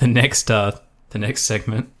next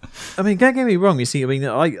segment. Don't get me wrong. You see,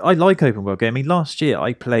 I like open world games. Last year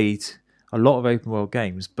I played a lot of open world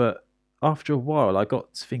games, but after a while I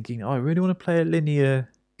got thinking, I really want to play a linear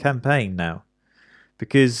campaign now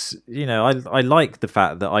because I like the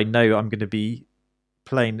fact that I know I'm going to be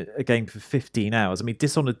playing a game for 15 hours.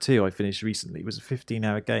 Dishonored 2 I finished recently was a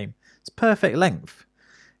 15-hour game. It's perfect length,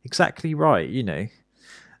 exactly right,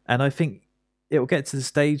 and I think it will get to the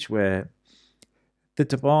stage where the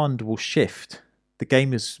demand will shift. The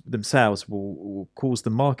gamers themselves will cause the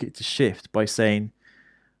market to shift by saying,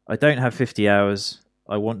 I don't have 50 hours,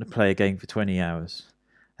 I want to play a game for 20 hours.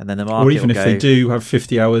 And then the market or even if they do have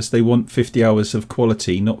 50 hours, they want 50 hours of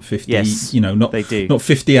quality, not 50, not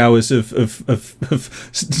 50 hours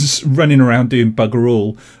of running around doing bugger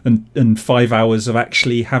all and 5 hours of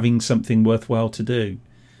actually having something worthwhile to do.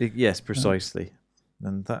 Yes, precisely.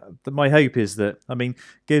 And my hope is that,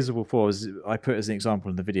 Gears of War 4, I put as an example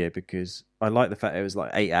in the video because I like the fact it was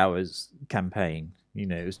like 8 hours campaign.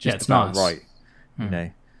 It was just about nice.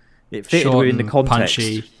 Right. It fitted within the context.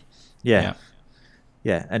 Punchy. Yeah.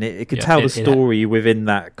 Yeah, and it could Yeah, tell the story within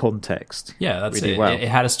that context. Yeah, that's really it. Well. It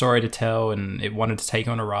had a story to tell, and it wanted to take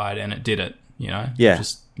you on a ride, and it did it. Yeah.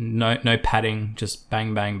 Just no padding, just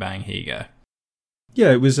bang, bang, bang. Here you go.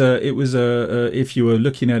 Yeah, it was a if you were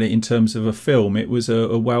looking at it in terms of a film, it was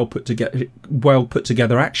a well put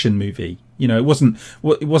together action movie. It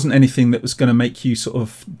wasn't anything that was going to make you sort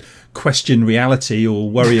of question reality or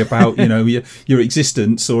worry about your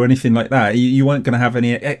existence or anything like that. You weren't going to have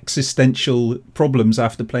any existential problems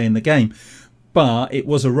after playing the game. But it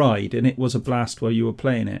was a ride, and it was a blast while you were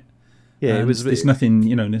playing it. Yeah, and there's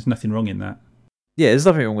nothing there's nothing wrong in that. Yeah, there's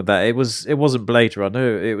nothing wrong with that. It wasn't Blade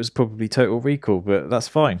Runner. It was probably Total Recall, but that's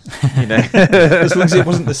fine. As long as it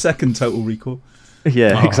wasn't the second Total Recall.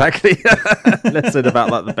 Yeah, exactly. Less said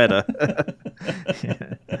about that, the better.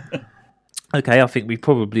 Yeah. Okay, I think we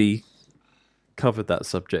probably covered that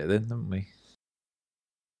subject then, haven't we?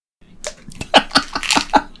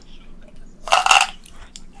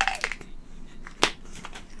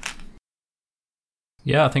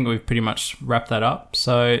 Yeah, I think we've pretty much wrapped that up.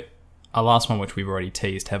 So our last one, which we've already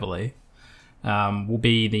teased heavily, will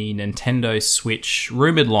be the Nintendo Switch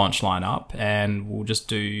rumored launch lineup, and we'll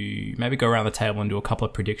just maybe go around the table and do a couple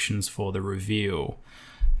of predictions for the reveal.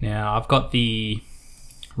 Now, I've got the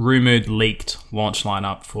rumored leaked launch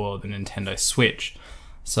lineup for the Nintendo Switch.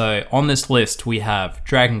 So on this list, we have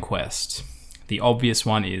Dragon Quest. The obvious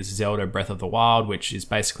one is Zelda Breath of the Wild, which is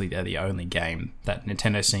basically the only game that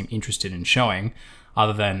Nintendo seem interested in showing,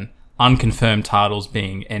 other than unconfirmed titles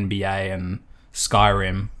being NBA and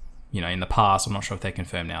Skyrim. In the past, I'm not sure if they're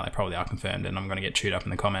confirmed now. They probably are confirmed, and I'm going to get chewed up in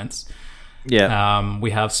the comments. Yeah.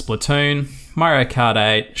 We have Splatoon, Mario Kart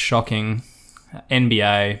 8, shocking,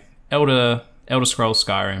 NBA, Elder Scrolls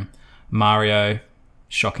Skyrim, Mario,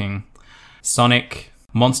 shocking, Sonic,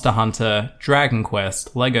 Monster Hunter, Dragon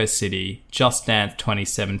Quest, Lego City, Just Dance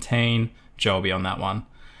 2017. Joe will be on that one.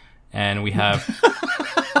 And we have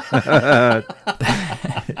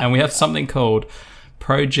and we have something called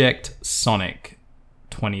Project Sonic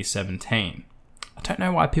 2017. I don't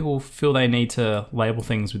know why people feel they need to label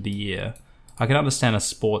things with the year. I can understand a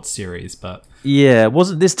sports series, but... Yeah,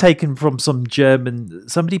 wasn't this taken from some German...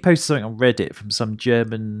 Somebody posted something on Reddit from some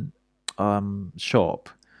German shop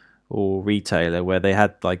or retailer where they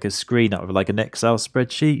had like a screen up with like an Excel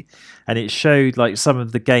spreadsheet, and it showed like some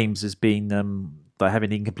of the games as being like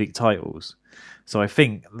having incomplete titles. So I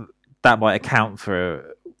think that might account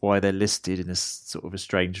for why they're listed in a sort of a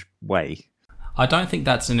strange way. I don't think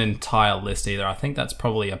that's an entire list either. I think that's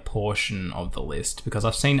probably a portion of the list, because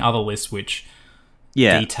I've seen other lists which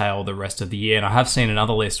detail the rest of the year, and I have seen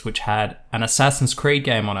another list which had an Assassin's Creed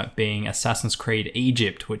game on it, being Assassin's Creed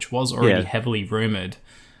Egypt, which was already heavily rumoured.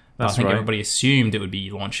 I think everybody assumed it would be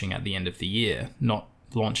launching at the end of the year, not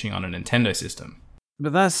launching on a Nintendo system.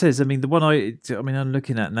 But that says, the one I'm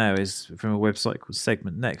looking at now is from a website called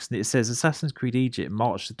Segment Next, and it says Assassin's Creed Egypt,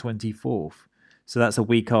 March the 24th. So that's a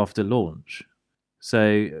week after launch.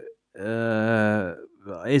 So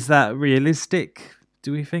is that realistic?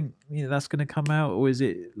 Do we think that's going to come out? Or is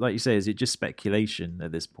it, like you say, is it just speculation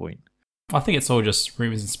at this point? I think it's all just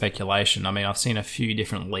rumours and speculation. I mean, I've seen a few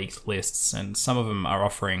different leaked lists, and some of them are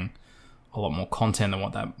offering a lot more content than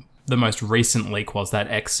what the most recent leak was, that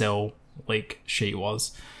Excel leak sheet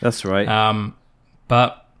was. That's right.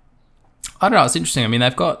 But I don't know, it's interesting. I mean, they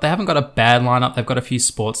haven't got a bad lineup. They've got a few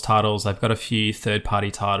sports titles, they've got a few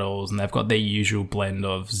third-party titles, and they've got their usual blend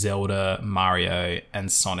of Zelda, Mario, and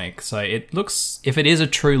Sonic. So it looks, if it is a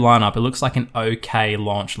true lineup, it looks like an okay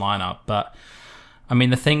launch lineup. But I mean,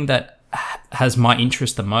 the thing that has my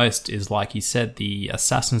interest the most is, like you said, the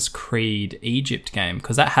Assassin's Creed Egypt game,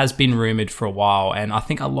 because that has been rumored for a while, and I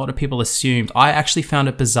think a lot of people assumed, I actually found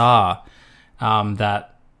it bizarre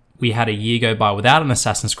that we had a year go by without an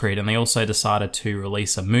Assassin's Creed, and they also decided to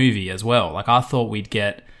release a movie as well. Like, I thought we'd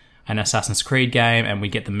get an Assassin's Creed game and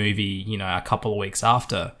we'd get the movie, a couple of weeks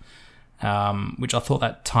after, which I thought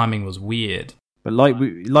that timing was weird. But like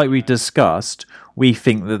we discussed, we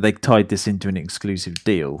think that they tied this into an exclusive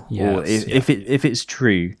deal. Yes, or if it's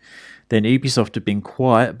true, then Ubisoft have been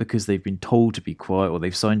quiet because they've been told to be quiet, or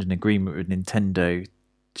they've signed an agreement with Nintendo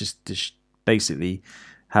just to basically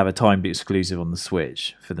have a timed exclusive on the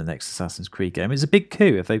Switch for the next Assassin's Creed game. It's a big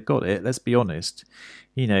coup if they've got it. Let's be honest.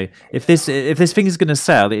 If this thing is going to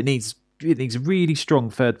sell, it needs really strong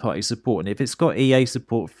third party support, and if it's got EA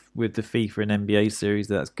support with the FIFA and NBA series,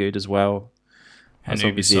 that's good as well. That's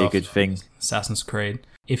and obviously Ubisoft, a good thing. Assassin's Creed.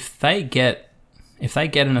 If they get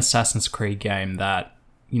an Assassin's Creed game that,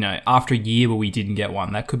 after a year where we didn't get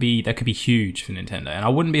one, that could be huge for Nintendo. And I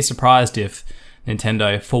wouldn't be surprised if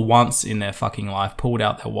Nintendo, for once in their fucking life, pulled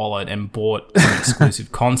out their wallet and bought some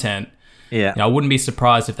exclusive content Yeah. You know, I wouldn't be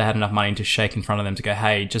surprised if they had enough money to shake in front of them to go,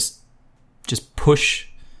 hey, just push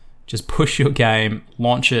your game,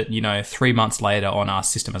 launch it, 3 months later on our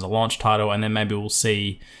system as a launch title, and then maybe we'll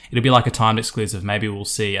see, it'll be like a timed exclusive. Maybe we'll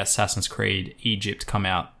see Assassin's Creed Egypt come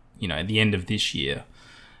out, at the end of this year.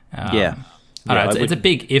 Yeah. I don't know, it's a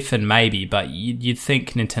big if and maybe, but you'd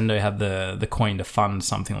think Nintendo have the coin to fund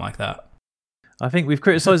something like that. I think we've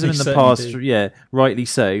criticised them in the certainly past, do. rightly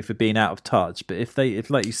so, for being out of touch. But if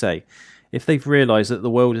like you say, if they've realised that the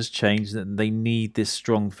world has changed and they need this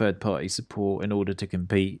strong third-party support in order to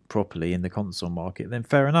compete properly in the console market, then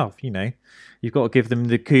fair enough. You've got to give them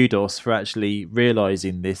the kudos for actually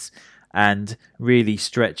realising this and really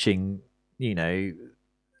stretching,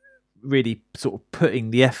 really sort of putting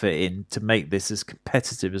the effort in to make this as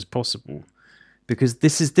competitive as possible. Because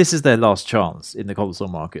this is their last chance in the console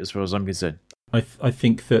market, as far as I'm concerned. I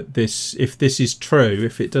think that if this is true,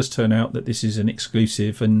 if it does turn out that this is an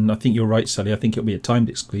exclusive, and I think you're right, Sully, I think it'll be a timed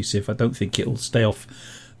exclusive. I don't think it'll stay off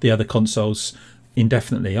the other consoles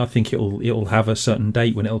indefinitely. I think it'll have a certain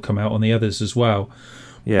date when it'll come out on the others as well.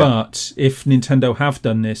 Yeah. But if Nintendo have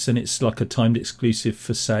done this and it's like a timed exclusive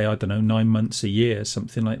for, say, I don't know, 9 months, a year,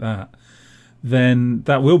 something like that, then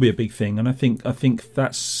that will be a big thing. And I think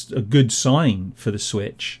that's a good sign for the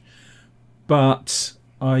Switch. But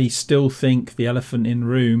I still think the elephant in the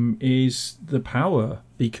room is the power,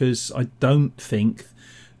 because I don't think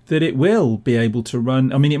that it will be able to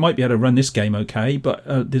run. I mean, it might be able to run this game okay, but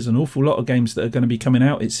there's an awful lot of games that are going to be coming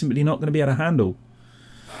out it's simply not going to be able to handle.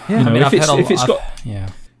 Yeah,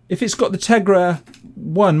 if it's got the Tegra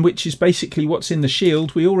 1, which is basically what's in the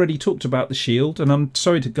Shield, we already talked about the Shield, and I'm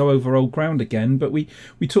sorry to go over old ground again, but we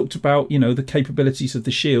talked about, the capabilities of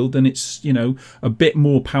the Shield, and it's, a bit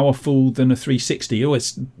more powerful than a 360. Oh,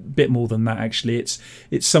 it's a bit more than that, actually. It's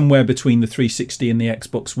somewhere between the 360 and the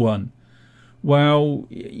Xbox One. Well,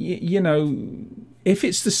 if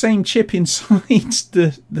it's the same chip inside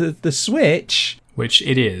the Switch, which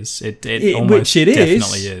it is. It almost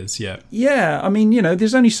definitely is, yeah. Yeah, I mean,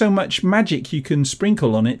 there's only so much magic you can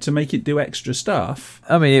sprinkle on it to make it do extra stuff.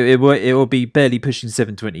 I mean, it will be barely pushing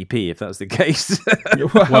 720p if that's the case.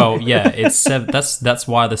 Well, yeah, that's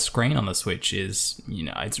why the screen on the Switch is,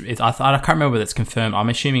 I can't remember whether it's confirmed. I'm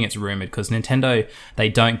assuming it's rumored, because Nintendo, they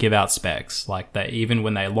don't give out specs. Like, even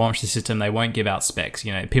when they launch the system, they won't give out specs.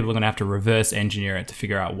 People are going to have to reverse engineer it to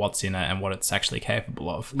figure out what's in it and what it's actually capable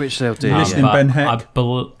of. Which they'll do.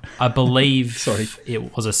 I believe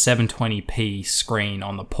it was a 720p screen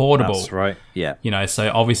on the portable. That's right, yeah.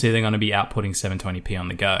 So obviously they're going to be outputting 720p on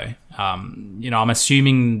the go. I'm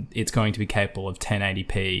assuming it's going to be capable of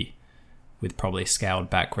 1080p with probably scaled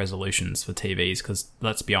back resolutions for TVs, because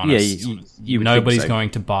let's be honest, nobody's going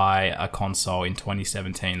to buy a console in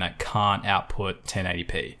 2017 that can't output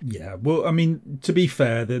 1080p. Yeah, well, I mean, to be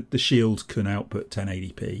fair, the Shield can output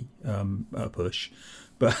 1080p at a push,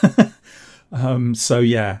 but... so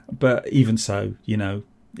yeah, but even so,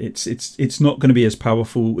 it's not going to be as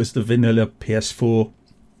powerful as the vanilla PS4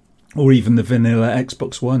 or even the vanilla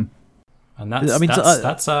Xbox One. And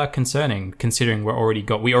that's concerning, considering we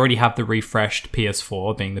already have the refreshed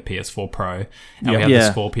PS4 being the PS4 Pro, and we have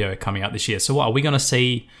the Scorpio coming out this year. So what are we going to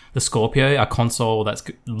see? The Scorpio, a console that's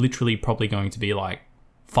literally probably going to be like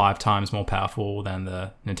 5 times more powerful than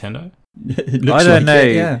the Nintendo? I don't know.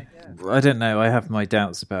 Yeah. I don't know. I have my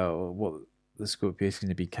doubts about what the Scorpio is going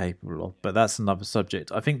to be capable of, but that's another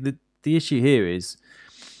subject. I think that the issue here is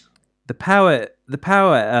the power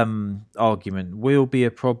argument will be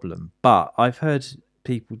a problem, but I've heard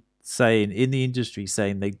people saying in the industry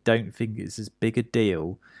saying they don't think it's as big a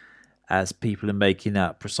deal as people are making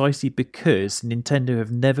out, precisely because Nintendo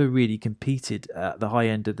have never really competed at the high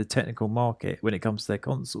end of the technical market when it comes to their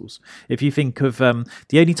consoles. If you think of the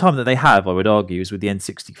only time that they have, I would argue, is with the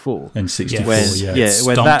N64. N64,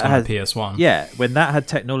 when that had PS1. Yeah, when that had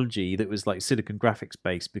technology that was like silicon graphics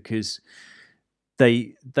based, because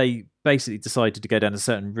they basically decided to go down a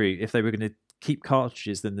certain route. If they were going to keep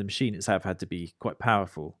cartridges, then the machine itself had to be quite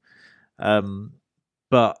powerful.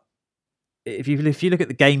 But if you look at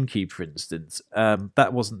the GameCube, for instance,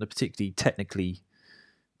 that wasn't a particularly technically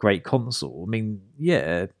great console. I mean,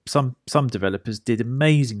 yeah, some developers did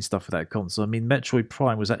amazing stuff with that console. I mean, Metroid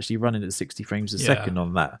Prime was actually running at 60 frames a second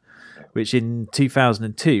on that, which in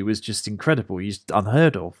 2002 was just incredible. Just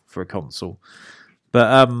unheard of for a console.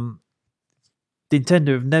 But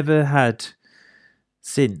Nintendo have never had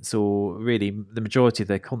since, or really the majority of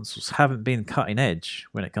their consoles haven't been cutting edge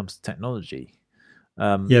when it comes to technology.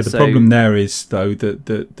 The problem there is, though, that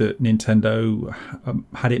Nintendo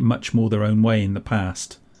had it much more their own way in the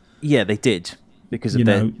past. Yeah, they did, because of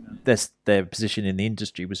their position in the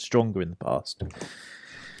industry was stronger in the past.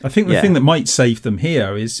 I think the thing that might save them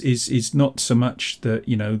here is not so much that,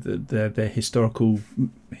 you know, they're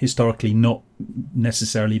historically not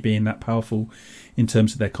necessarily being that powerful in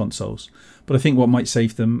terms of their consoles, but I think what might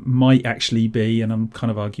save them might actually be, and I'm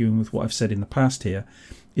kind of arguing with what I've said in the past here,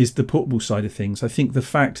 is the portable side of things. I think the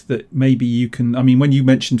fact that maybe you can, I mean, when you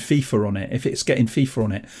mentioned FIFA on it, if it's getting FIFA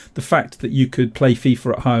on it, the fact that you could play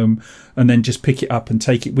FIFA at home and then just pick it up and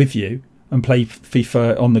take it with you and play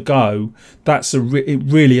FIFA on the go, that's a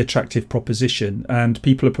really attractive proposition, and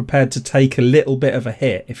people are prepared to take a little bit of a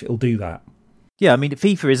hit if it'll do that. Yeah, I mean,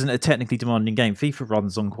 FIFA isn't a technically demanding game. FIFA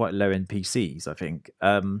runs on quite low-end PCs, I think.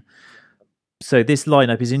 So this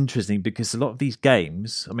lineup is interesting because a lot of these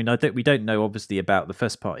games, I mean, we don't know obviously about the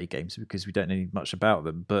first-party games because we don't know much about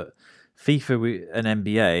them, but FIFA and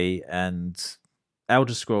NBA and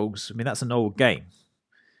Elder Scrolls, I mean, that's an old game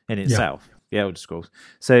in itself. Yeah. The Elder Scrolls.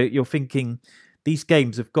 So you're thinking these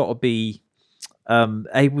games have got to be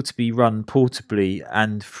able to be run portably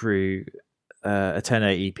and through a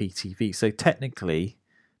 1080p TV. So technically,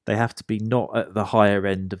 they have to be not at the higher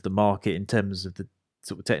end of the market in terms of the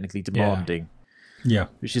sort of technically demanding. Yeah.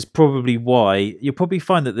 Which is probably why you'll probably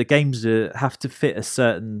find that the games have to fit a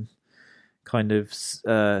certain kind of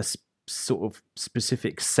sort of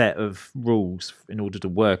specific set of rules in order to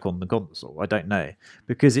work on the console. I don't know,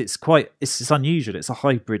 because it's unusual. It's a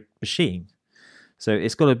hybrid machine, so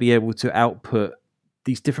it's got to be able to output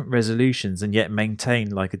these different resolutions and yet maintain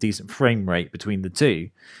like a decent frame rate between the two,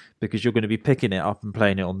 because you're going to be picking it up and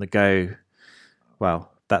playing it on the go.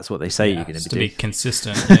 Well, that's what they say you're going to be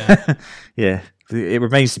consistent. Yeah. Yeah, it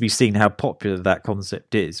remains to be seen how popular that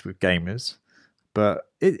concept is with gamers. But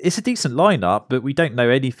it's a decent lineup, but we don't know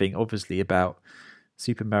anything, obviously, about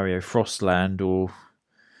Super Mario Frostland or,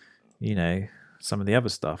 you know, some of the other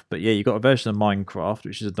stuff. But yeah, you've got a version of Minecraft,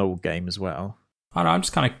 which is an old game as well. I don't know,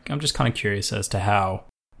 I'm just kind of curious as to how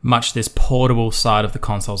much this portable side of the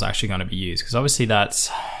console is actually going to be used, because obviously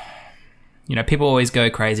that's, you know, people always go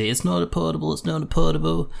crazy. It's not a portable. It's not a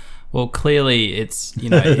portable. Well, clearly it's, you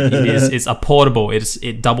know, it's a portable.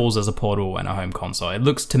 It doubles as a portable and a home console. It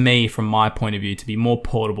looks to me, from my point of view, to be more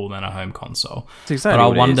portable than a home console. That's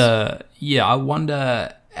exactly what it is. I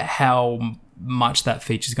wonder how much that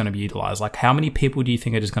feature is going to be utilized. Like, how many people do you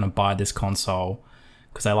think are just going to buy this console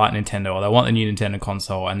because they like Nintendo or they want the new Nintendo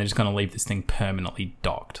console and they're just going to leave this thing permanently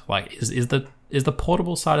docked? Like, is the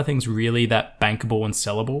portable side of things really that bankable and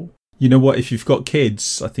sellable? You know what? If you've got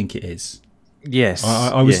kids, I think it is. Yes,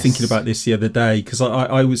 I was thinking about this the other day because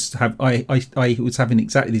I was having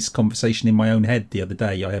exactly this conversation in my own head the other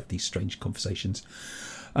day. I have these strange conversations,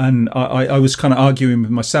 and I was kind of arguing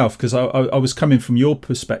with myself because I was coming from your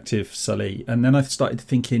perspective, Sully, and then I started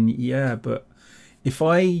thinking, yeah, but if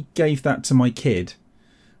I gave that to my kid,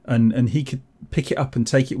 and he could pick it up and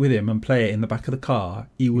take it with him and play it in the back of the car,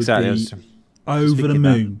 he would be over the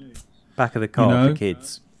moon. Back of the car for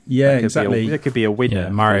kids. Yeah, exactly. That could be a winner. Yeah,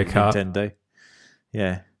 Mario Kart. Nintendo.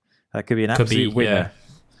 Yeah, that could be an absolute winner. Yeah.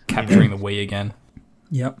 Capturing the Wii again.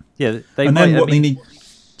 Yep. Yeah, they need.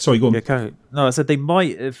 Sorry, go on. No, I said they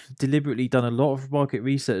might have deliberately done a lot of market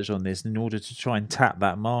research on this in order to try and tap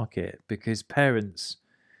that market, because parents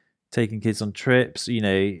taking kids on trips, you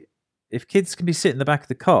know, if kids can be sitting in the back of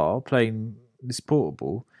the car playing this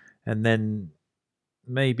portable, and then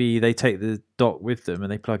maybe they take the dock with them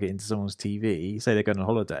and they plug it into someone's TV, say they're going on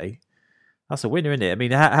holiday. That's a winner, isn't it? I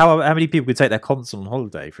mean, how many people could take their console on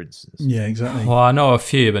holiday, for instance? Yeah, exactly. Well, I know a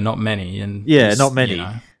few, but not many. And not many. You know,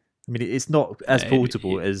 I mean, it's not as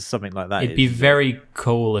portable as something like that. It'd be very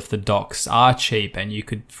cool if the docks are cheap and you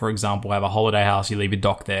could, for example, have a holiday house, you leave a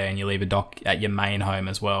dock there and you leave a dock at your main home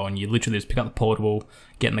as well, and you literally just pick up the portable,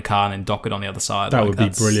 get in the car and then dock it on the other side. That would be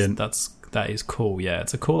brilliant. That is cool, yeah.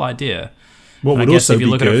 It's a cool idea. What would also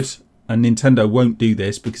be good, and Nintendo won't do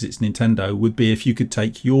this because it's Nintendo, would be if you could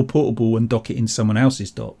take your portable and dock it in someone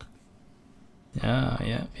else's dock.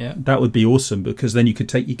 Yeah. That would be awesome, because then you could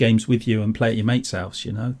take your games with you and play at your mate's house,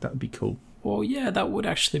 you know? That would be cool. Well, yeah, that would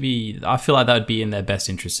actually be... I feel like that would be in their best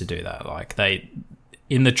interest to do that. Like,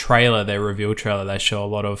 in the trailer, their reveal trailer, they show a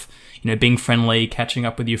lot of, you know, being friendly, catching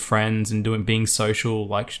up with your friends and being social.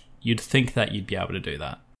 Like, you'd think that you'd be able to do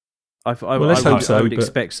that. I would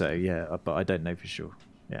expect so, yeah, but I don't know for sure.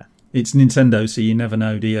 Yeah. It's Nintendo, so you never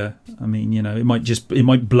know, do you? I mean, you know, it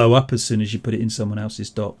might blow up as soon as you put it in someone else's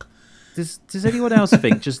dock. Does anyone else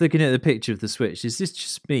think, just looking at the picture of the Switch, is this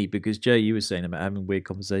just me? Because Joe, you were saying about having weird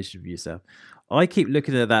conversations with yourself. I keep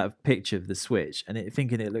looking at that picture of the Switch and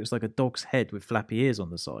thinking it looks like a dog's head with flappy ears on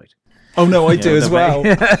the side. Oh no, I do as well.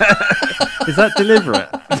 Is that deliberate?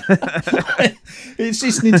 It's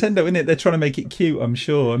just Nintendo, isn't it? They're trying to make it cute. I'm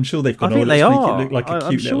sure they've got. I think they are. Make it look like a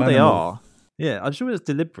cute I'm sure little they animal. are. Yeah, I'm sure it's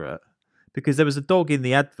deliberate because there was a dog in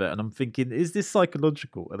the advert, and I'm thinking, is this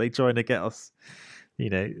psychological? Are they trying to get us,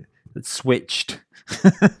 switched?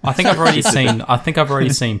 I think I've already seen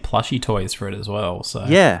plushie toys for it as well. So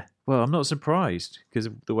yeah, well, I'm not surprised because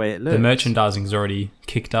of the way it looks. The merchandising's already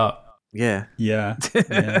kicked up. Yeah.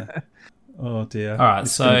 Oh dear. All right,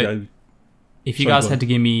 so if you guys had to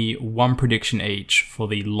give me one prediction each for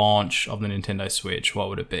the launch of the Nintendo Switch, what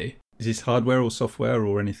would it be? Is this hardware or software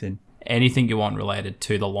or anything? Anything you want related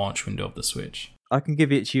to the launch window of the Switch. I can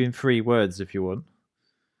give it to you in 3 words if you want.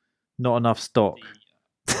 Not enough stock.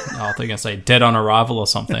 I thought you were going to say dead on arrival or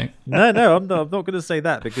something. No, I'm not going to say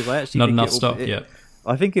that because I actually not think enough stock yet.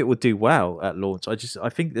 I think it will do well at launch. I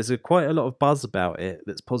think there's quite a lot of buzz about it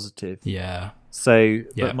that's positive. Yeah. So,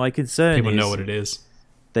 but my concern people is know what it is.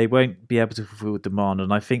 They won't be able to fulfill demand,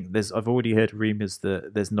 and I think I've already heard rumours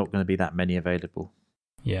that there's not going to be that many available.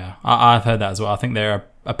 Yeah, I've heard that as well. I think they're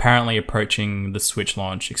apparently approaching the Switch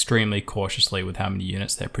launch extremely cautiously with how many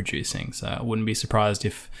units they're producing. So I wouldn't be surprised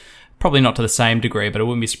if, probably not to the same degree, but I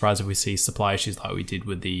wouldn't be surprised if we see supply issues like we did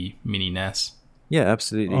with the Mini NES. Yeah,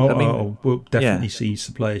 absolutely. We'll definitely see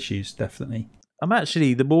supply issues, definitely. I'm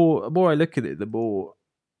actually, the more I look at it, the more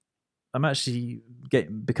I'm actually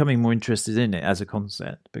becoming more interested in it as a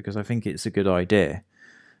concept because I think it's a good idea.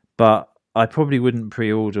 But I probably wouldn't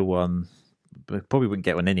pre-order one. Probably wouldn't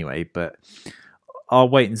get one anyway, but I'll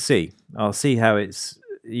wait and see. I'll see how it's,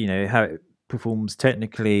 how it performs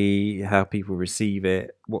technically, how people receive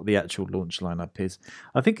it, what the actual launch lineup is.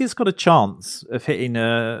 I think it's got a chance of hitting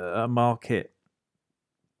a market,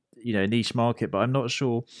 niche market, but I'm not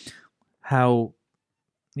sure how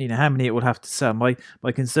many it will have to sell. My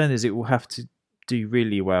concern is it will have to do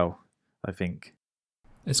really well, I think.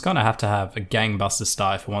 It's going to have a gangbuster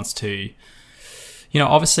start if it wants to.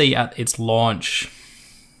 Obviously at its launch,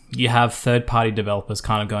 you have third-party developers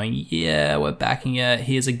kind of going, yeah, we're backing it.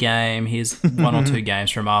 Here's a game. Here's 1 or 2 games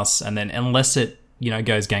from us. And then unless it,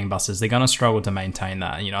 goes gangbusters, they're going to struggle to maintain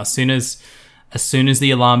that. As soon as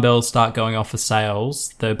the alarm bells start going off for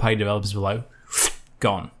sales, third-party developers will like,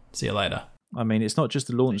 gone. See you later. I mean, it's not just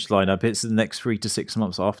the launch lineup; it's the next 3 to 6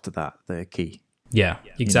 months after that. They're key. Yeah,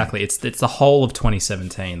 exactly. It's the whole of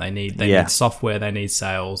 2017. They need software. They need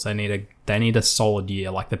sales. They need a solid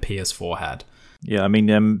year like the PS4 had. Yeah, I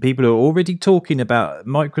mean, people are already talking about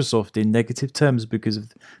Microsoft in negative terms because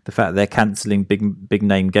of the fact they're cancelling big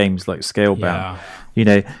name games like Scalebound.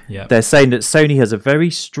 Yeah. They're saying that Sony has a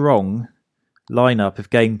very strong lineup of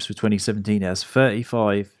games for 2017. It has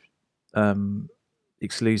 35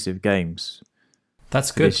 exclusive games.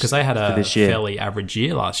 That's good because they had a fairly average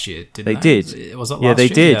year last year, didn't they? They did. Was it last year? Yeah, they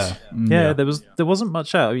did. Yeah. There wasn't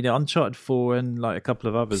much out. Uncharted 4 and like a couple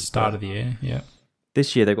of others. Start of the year, yeah.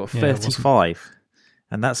 This year they've got 35,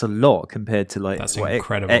 and that's a lot compared to what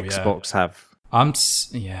Xbox have.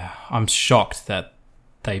 I'm shocked that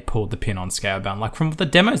they pulled the pin on Scalebound. Like from the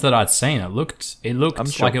demos that I'd seen, it looked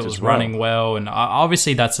like it was running well, and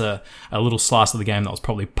obviously that's a little slice of the game that was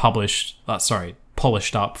probably polished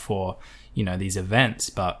up for these events,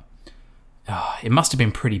 but it must have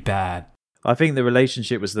been pretty bad. I think the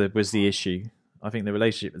relationship was the issue. I think the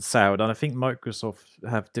relationship had soured, and I think Microsoft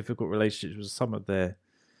have difficult relationships with some of their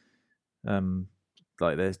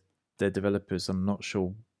their developers. I'm not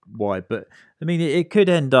sure why, but I mean it could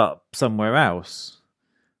end up somewhere else.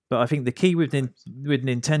 But I think the key with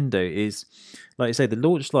Nintendo is, like you say, the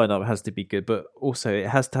launch lineup has to be good, but also it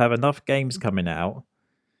has to have enough games coming out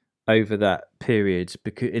over that period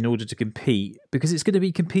in order to compete, because it's going to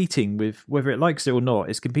be competing with, whether it likes it or not,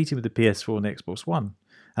 it's competing with the PS4 and Xbox One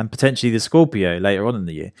and potentially the Scorpio later on in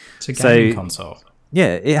the year. It's a gaming console.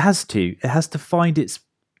 Yeah, it has to find its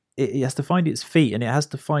feet, and it has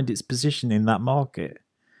to find its position in that market.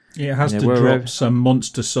 It has to drop some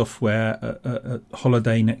monster software at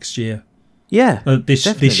holiday next year. Yeah, this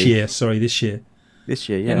year. This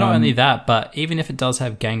year, yeah. And not only that, but even if it does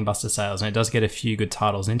have gangbuster sales and it does get a few good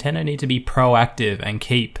titles, Nintendo need to be proactive and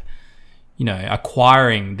keep,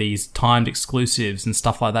 acquiring these timed exclusives and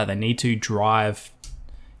stuff like that. They need to drive,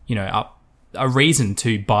 up a reason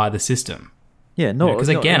to buy the system. Yeah, because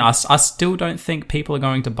I still don't think people are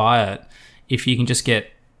going to buy it if you can just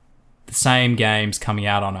get the same games coming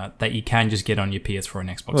out on it that you can just get on your PS4 and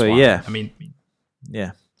Xbox One. Yeah. I mean,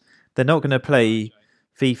 yeah, they're not going to play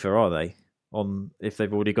FIFA, are they? If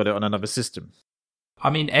they've already got it on another system. I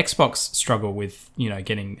mean, Xbox struggle with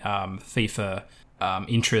getting FIFA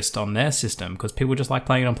interest on their system because people just like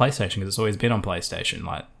playing it on PlayStation because it's always been on PlayStation.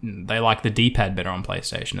 Like they like the D-pad better on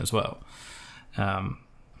PlayStation as well.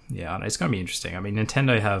 Yeah, it's going to be interesting. I mean,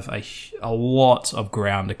 Nintendo have a lot of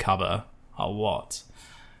ground to cover. A lot.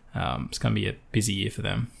 It's going to be a busy year for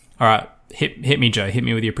them. All right, hit me, Joe. Hit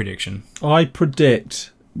me with your prediction. I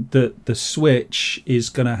predict that the Switch is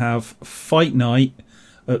going to have Fight Night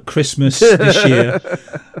at Christmas this year,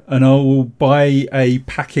 and I will buy a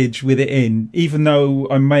package with it in, even though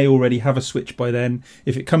I may already have a Switch by then.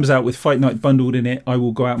 If it comes out with Fight Night bundled in it, I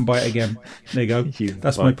will go out and buy it again. There you go.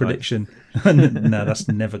 That's my prediction. No, that's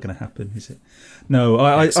never going to happen, is it? No,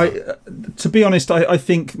 I to be honest, I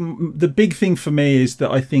think the big thing for me is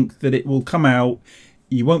that I think that it will come out,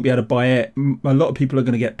 you won't be able to buy it, a lot of people are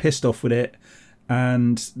going to get pissed off with it,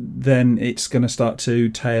 and then it's going to start to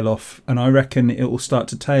tail off. And I reckon it will start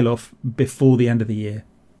to tail off before the end of the year.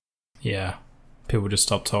 Yeah, people just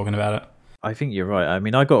stop talking about it. I think you're right. I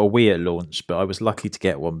mean, I got a Wii at launch, but I was lucky to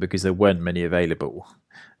get one because there weren't many available.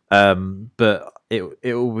 But it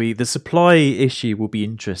will be, the supply issue will be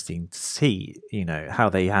interesting to see, how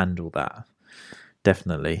they handle that.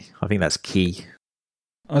 Definitely. I think that's key.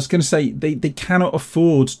 I was going to say, they cannot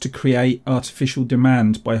afford to create artificial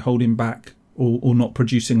demand by holding back or not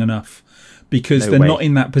producing enough, because they're not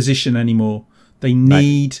in that position anymore. They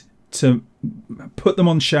need to put them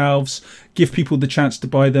on shelves, give people the chance to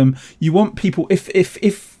buy them. You want people, if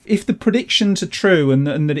the predictions are true and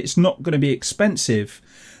that it's not going to be expensive,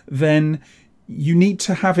 then you need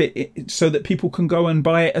to have it so that people can go and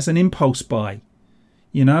buy it as an impulse buy.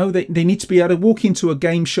 They need to be able to walk into a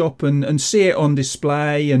game shop and see it on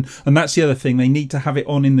display, and that's the other thing. They need to have it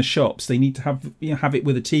on in the shops. They need to have it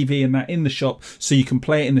with a TV and that in the shop so you can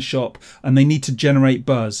play it in the shop, and they need to generate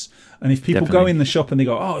buzz. And if people go in the shop and they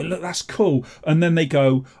go, "Oh, look, that's cool," and then they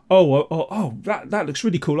go, "Oh, that looks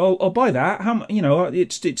really cool. I'll buy that. How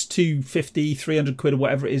it's £250, £300 or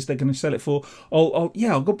whatever it is they're going to sell it for. I'll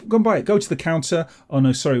go and buy it. Go to the counter. Oh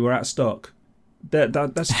no, sorry, we're out of stock."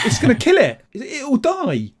 That's it's going to kill it. It'll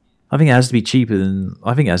die. I think it has to be cheaper than.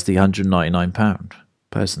 I think it has to be £199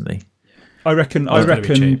 personally. I reckon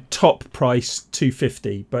top price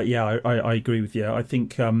 £250. But yeah, I agree with you. I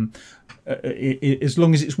think as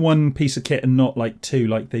long as it's one piece of kit and not like two,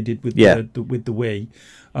 like they did with with the Wii,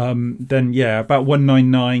 then yeah, about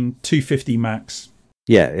 £199, £250 max.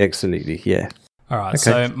 Yeah, absolutely. Yeah. All right. Okay.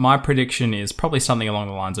 So my prediction is probably something along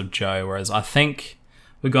the lines of Joe, whereas I think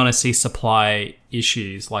we're going to see supply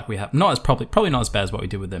issues like we have. Probably not as bad as what we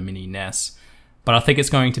did with the mini NES, but I think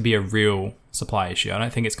it's going to be a real supply issue. I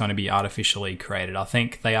don't think it's going to be artificially created. I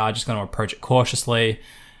think they are just going to approach it cautiously,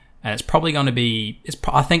 and it's probably going to be.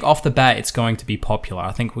 I think off the bat it's going to be popular.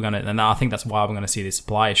 I think I think that's why we're going to see these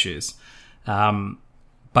supply issues.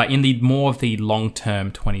 But in the more of the long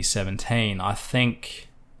term 2017, I think,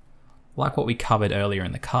 like what we covered earlier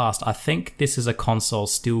in the cast, I think this is a console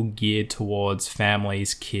still geared towards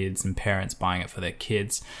families, kids, and parents buying it for their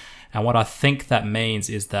kids. And what I think that means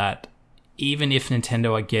is that even if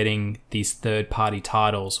Nintendo are getting these third-party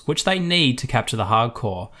titles, which they need to capture the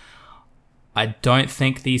hardcore, I don't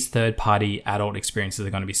think these third-party adult experiences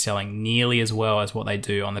are going to be selling nearly as well as what they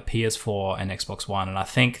do on the PS4 and Xbox One. And I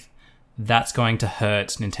think that's going to hurt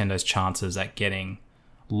Nintendo's chances at getting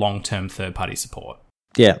long-term third-party support.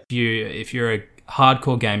 Yeah. If you're a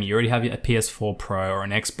hardcore gamer, you already have a PS4 Pro or an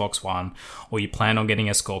Xbox One, or you plan on getting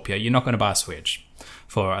a Scorpio, you're not going to buy a Switch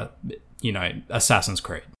for Assassin's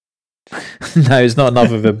Creed. No, it's not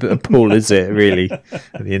enough of a pull, is it? Really,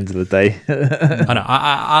 at the end of the day. I know.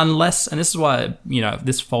 Unless, and this is why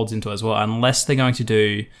this folds into it as well. Unless they're going to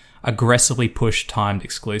do aggressively push timed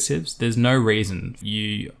exclusives, there's no reason for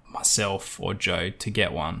you, myself, or Joe to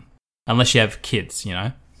get one, unless you have kids,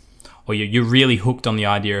 or you're really hooked on the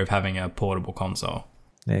idea of having a portable console.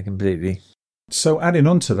 Yeah, completely. So adding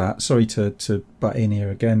on to that, sorry to butt in here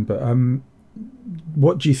again, but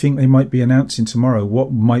what do you think they might be announcing tomorrow?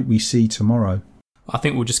 What might we see tomorrow? I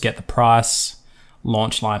think we'll just get the price,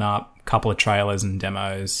 launch lineup, couple of trailers and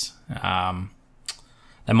demos.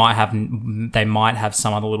 They might have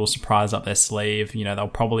some other little surprise up their sleeve. They'll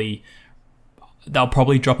probably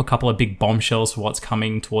drop a couple of big bombshells for what's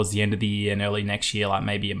coming towards the end of the year and early next year, like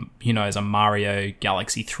maybe as a Mario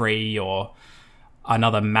Galaxy 3 or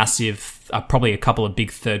another massive, probably a couple of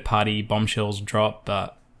big third-party bombshells drop,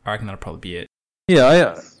 but I reckon that'll probably be it.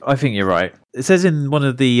 Yeah, I think you're right. It says in one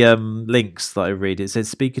of the links that I read, it says,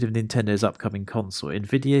 speaking of Nintendo's upcoming console,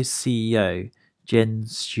 NVIDIA's CEO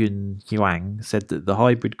Jensen Huang said that the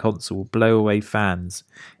hybrid console will blow away fans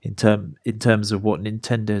in terms of what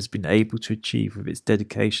Nintendo has been able to achieve with its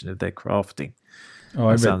dedication of their crafting. Oh,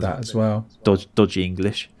 I read that as well. Dodgy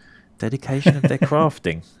English. Dedication of their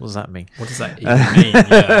crafting. What does that mean? What does that even mean?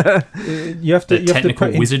 Yeah. You have to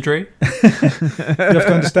technical wizardry. You have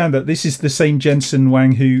to understand that this is the same Jensen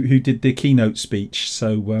Huang who did the keynote speech.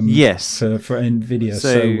 So yes, for NVIDIA.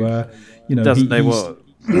 So doesn't know what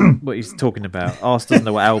what he's talking about. Ars doesn't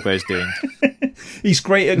know what Albo's doing. He's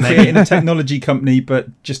great at creating a technology company,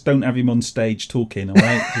 but just don't have him on stage talking, all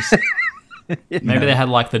right? Just, Maybe they had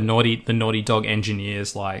like the naughty dog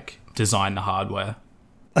engineers like design the hardware.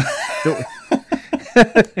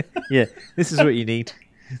 Yeah, this is what you need.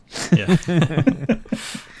 Yeah.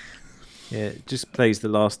 Yeah, it just plays The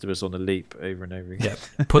Last of Us on a loop over and over again.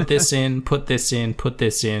 Yeah. Put this in, put this in, put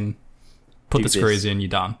this in, put Do the screws this. in, you're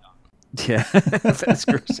done. Yeah, that's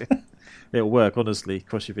crazy. It'll work, honestly.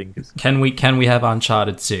 Cross your fingers. Can we have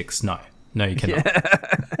Uncharted 6? No, you cannot.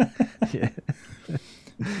 Yeah.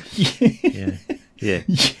 yeah. Yeah.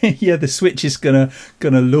 Yeah, the Switch is gonna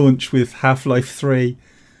launch with Half-Life 3.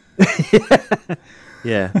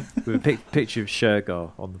 Yeah, with a picture of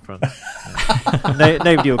Shergar on the front. Yeah.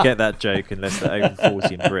 Nobody will get that joke unless they're over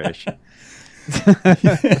 40 and British.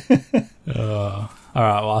 All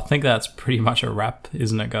right, well, I think that's pretty much a wrap,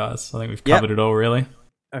 isn't it, guys? I think we've covered it all, really.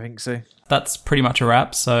 I think so. That's pretty much a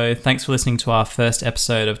wrap. So thanks for listening to our first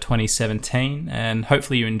episode of 2017, and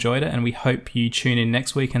hopefully you enjoyed it, and we hope you tune in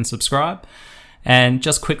next week and subscribe. And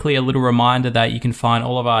just quickly, a little reminder that you can find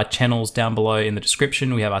all of our channels down below in the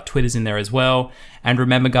description. We have our Twitters in there as well. And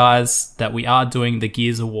remember, guys, that we are doing the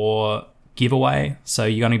Gears of War giveaway. So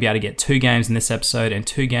you're going to be able to get 2 games in this episode and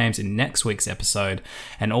 2 games in next week's episode.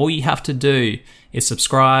 And all you have to do is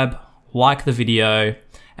subscribe, like the video,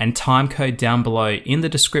 and timecode down below in the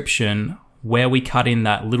description where we cut in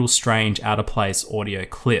that little strange out of place audio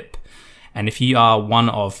clip. And if you are one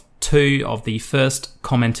of 2 of the first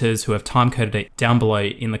commenters who have timecoded it down below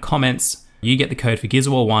in the comments, you get the code for Gears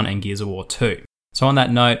of War 1 and Gears of War 2. So on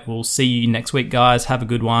that note, we'll see you next week, guys. Have a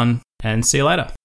good one, and see you later.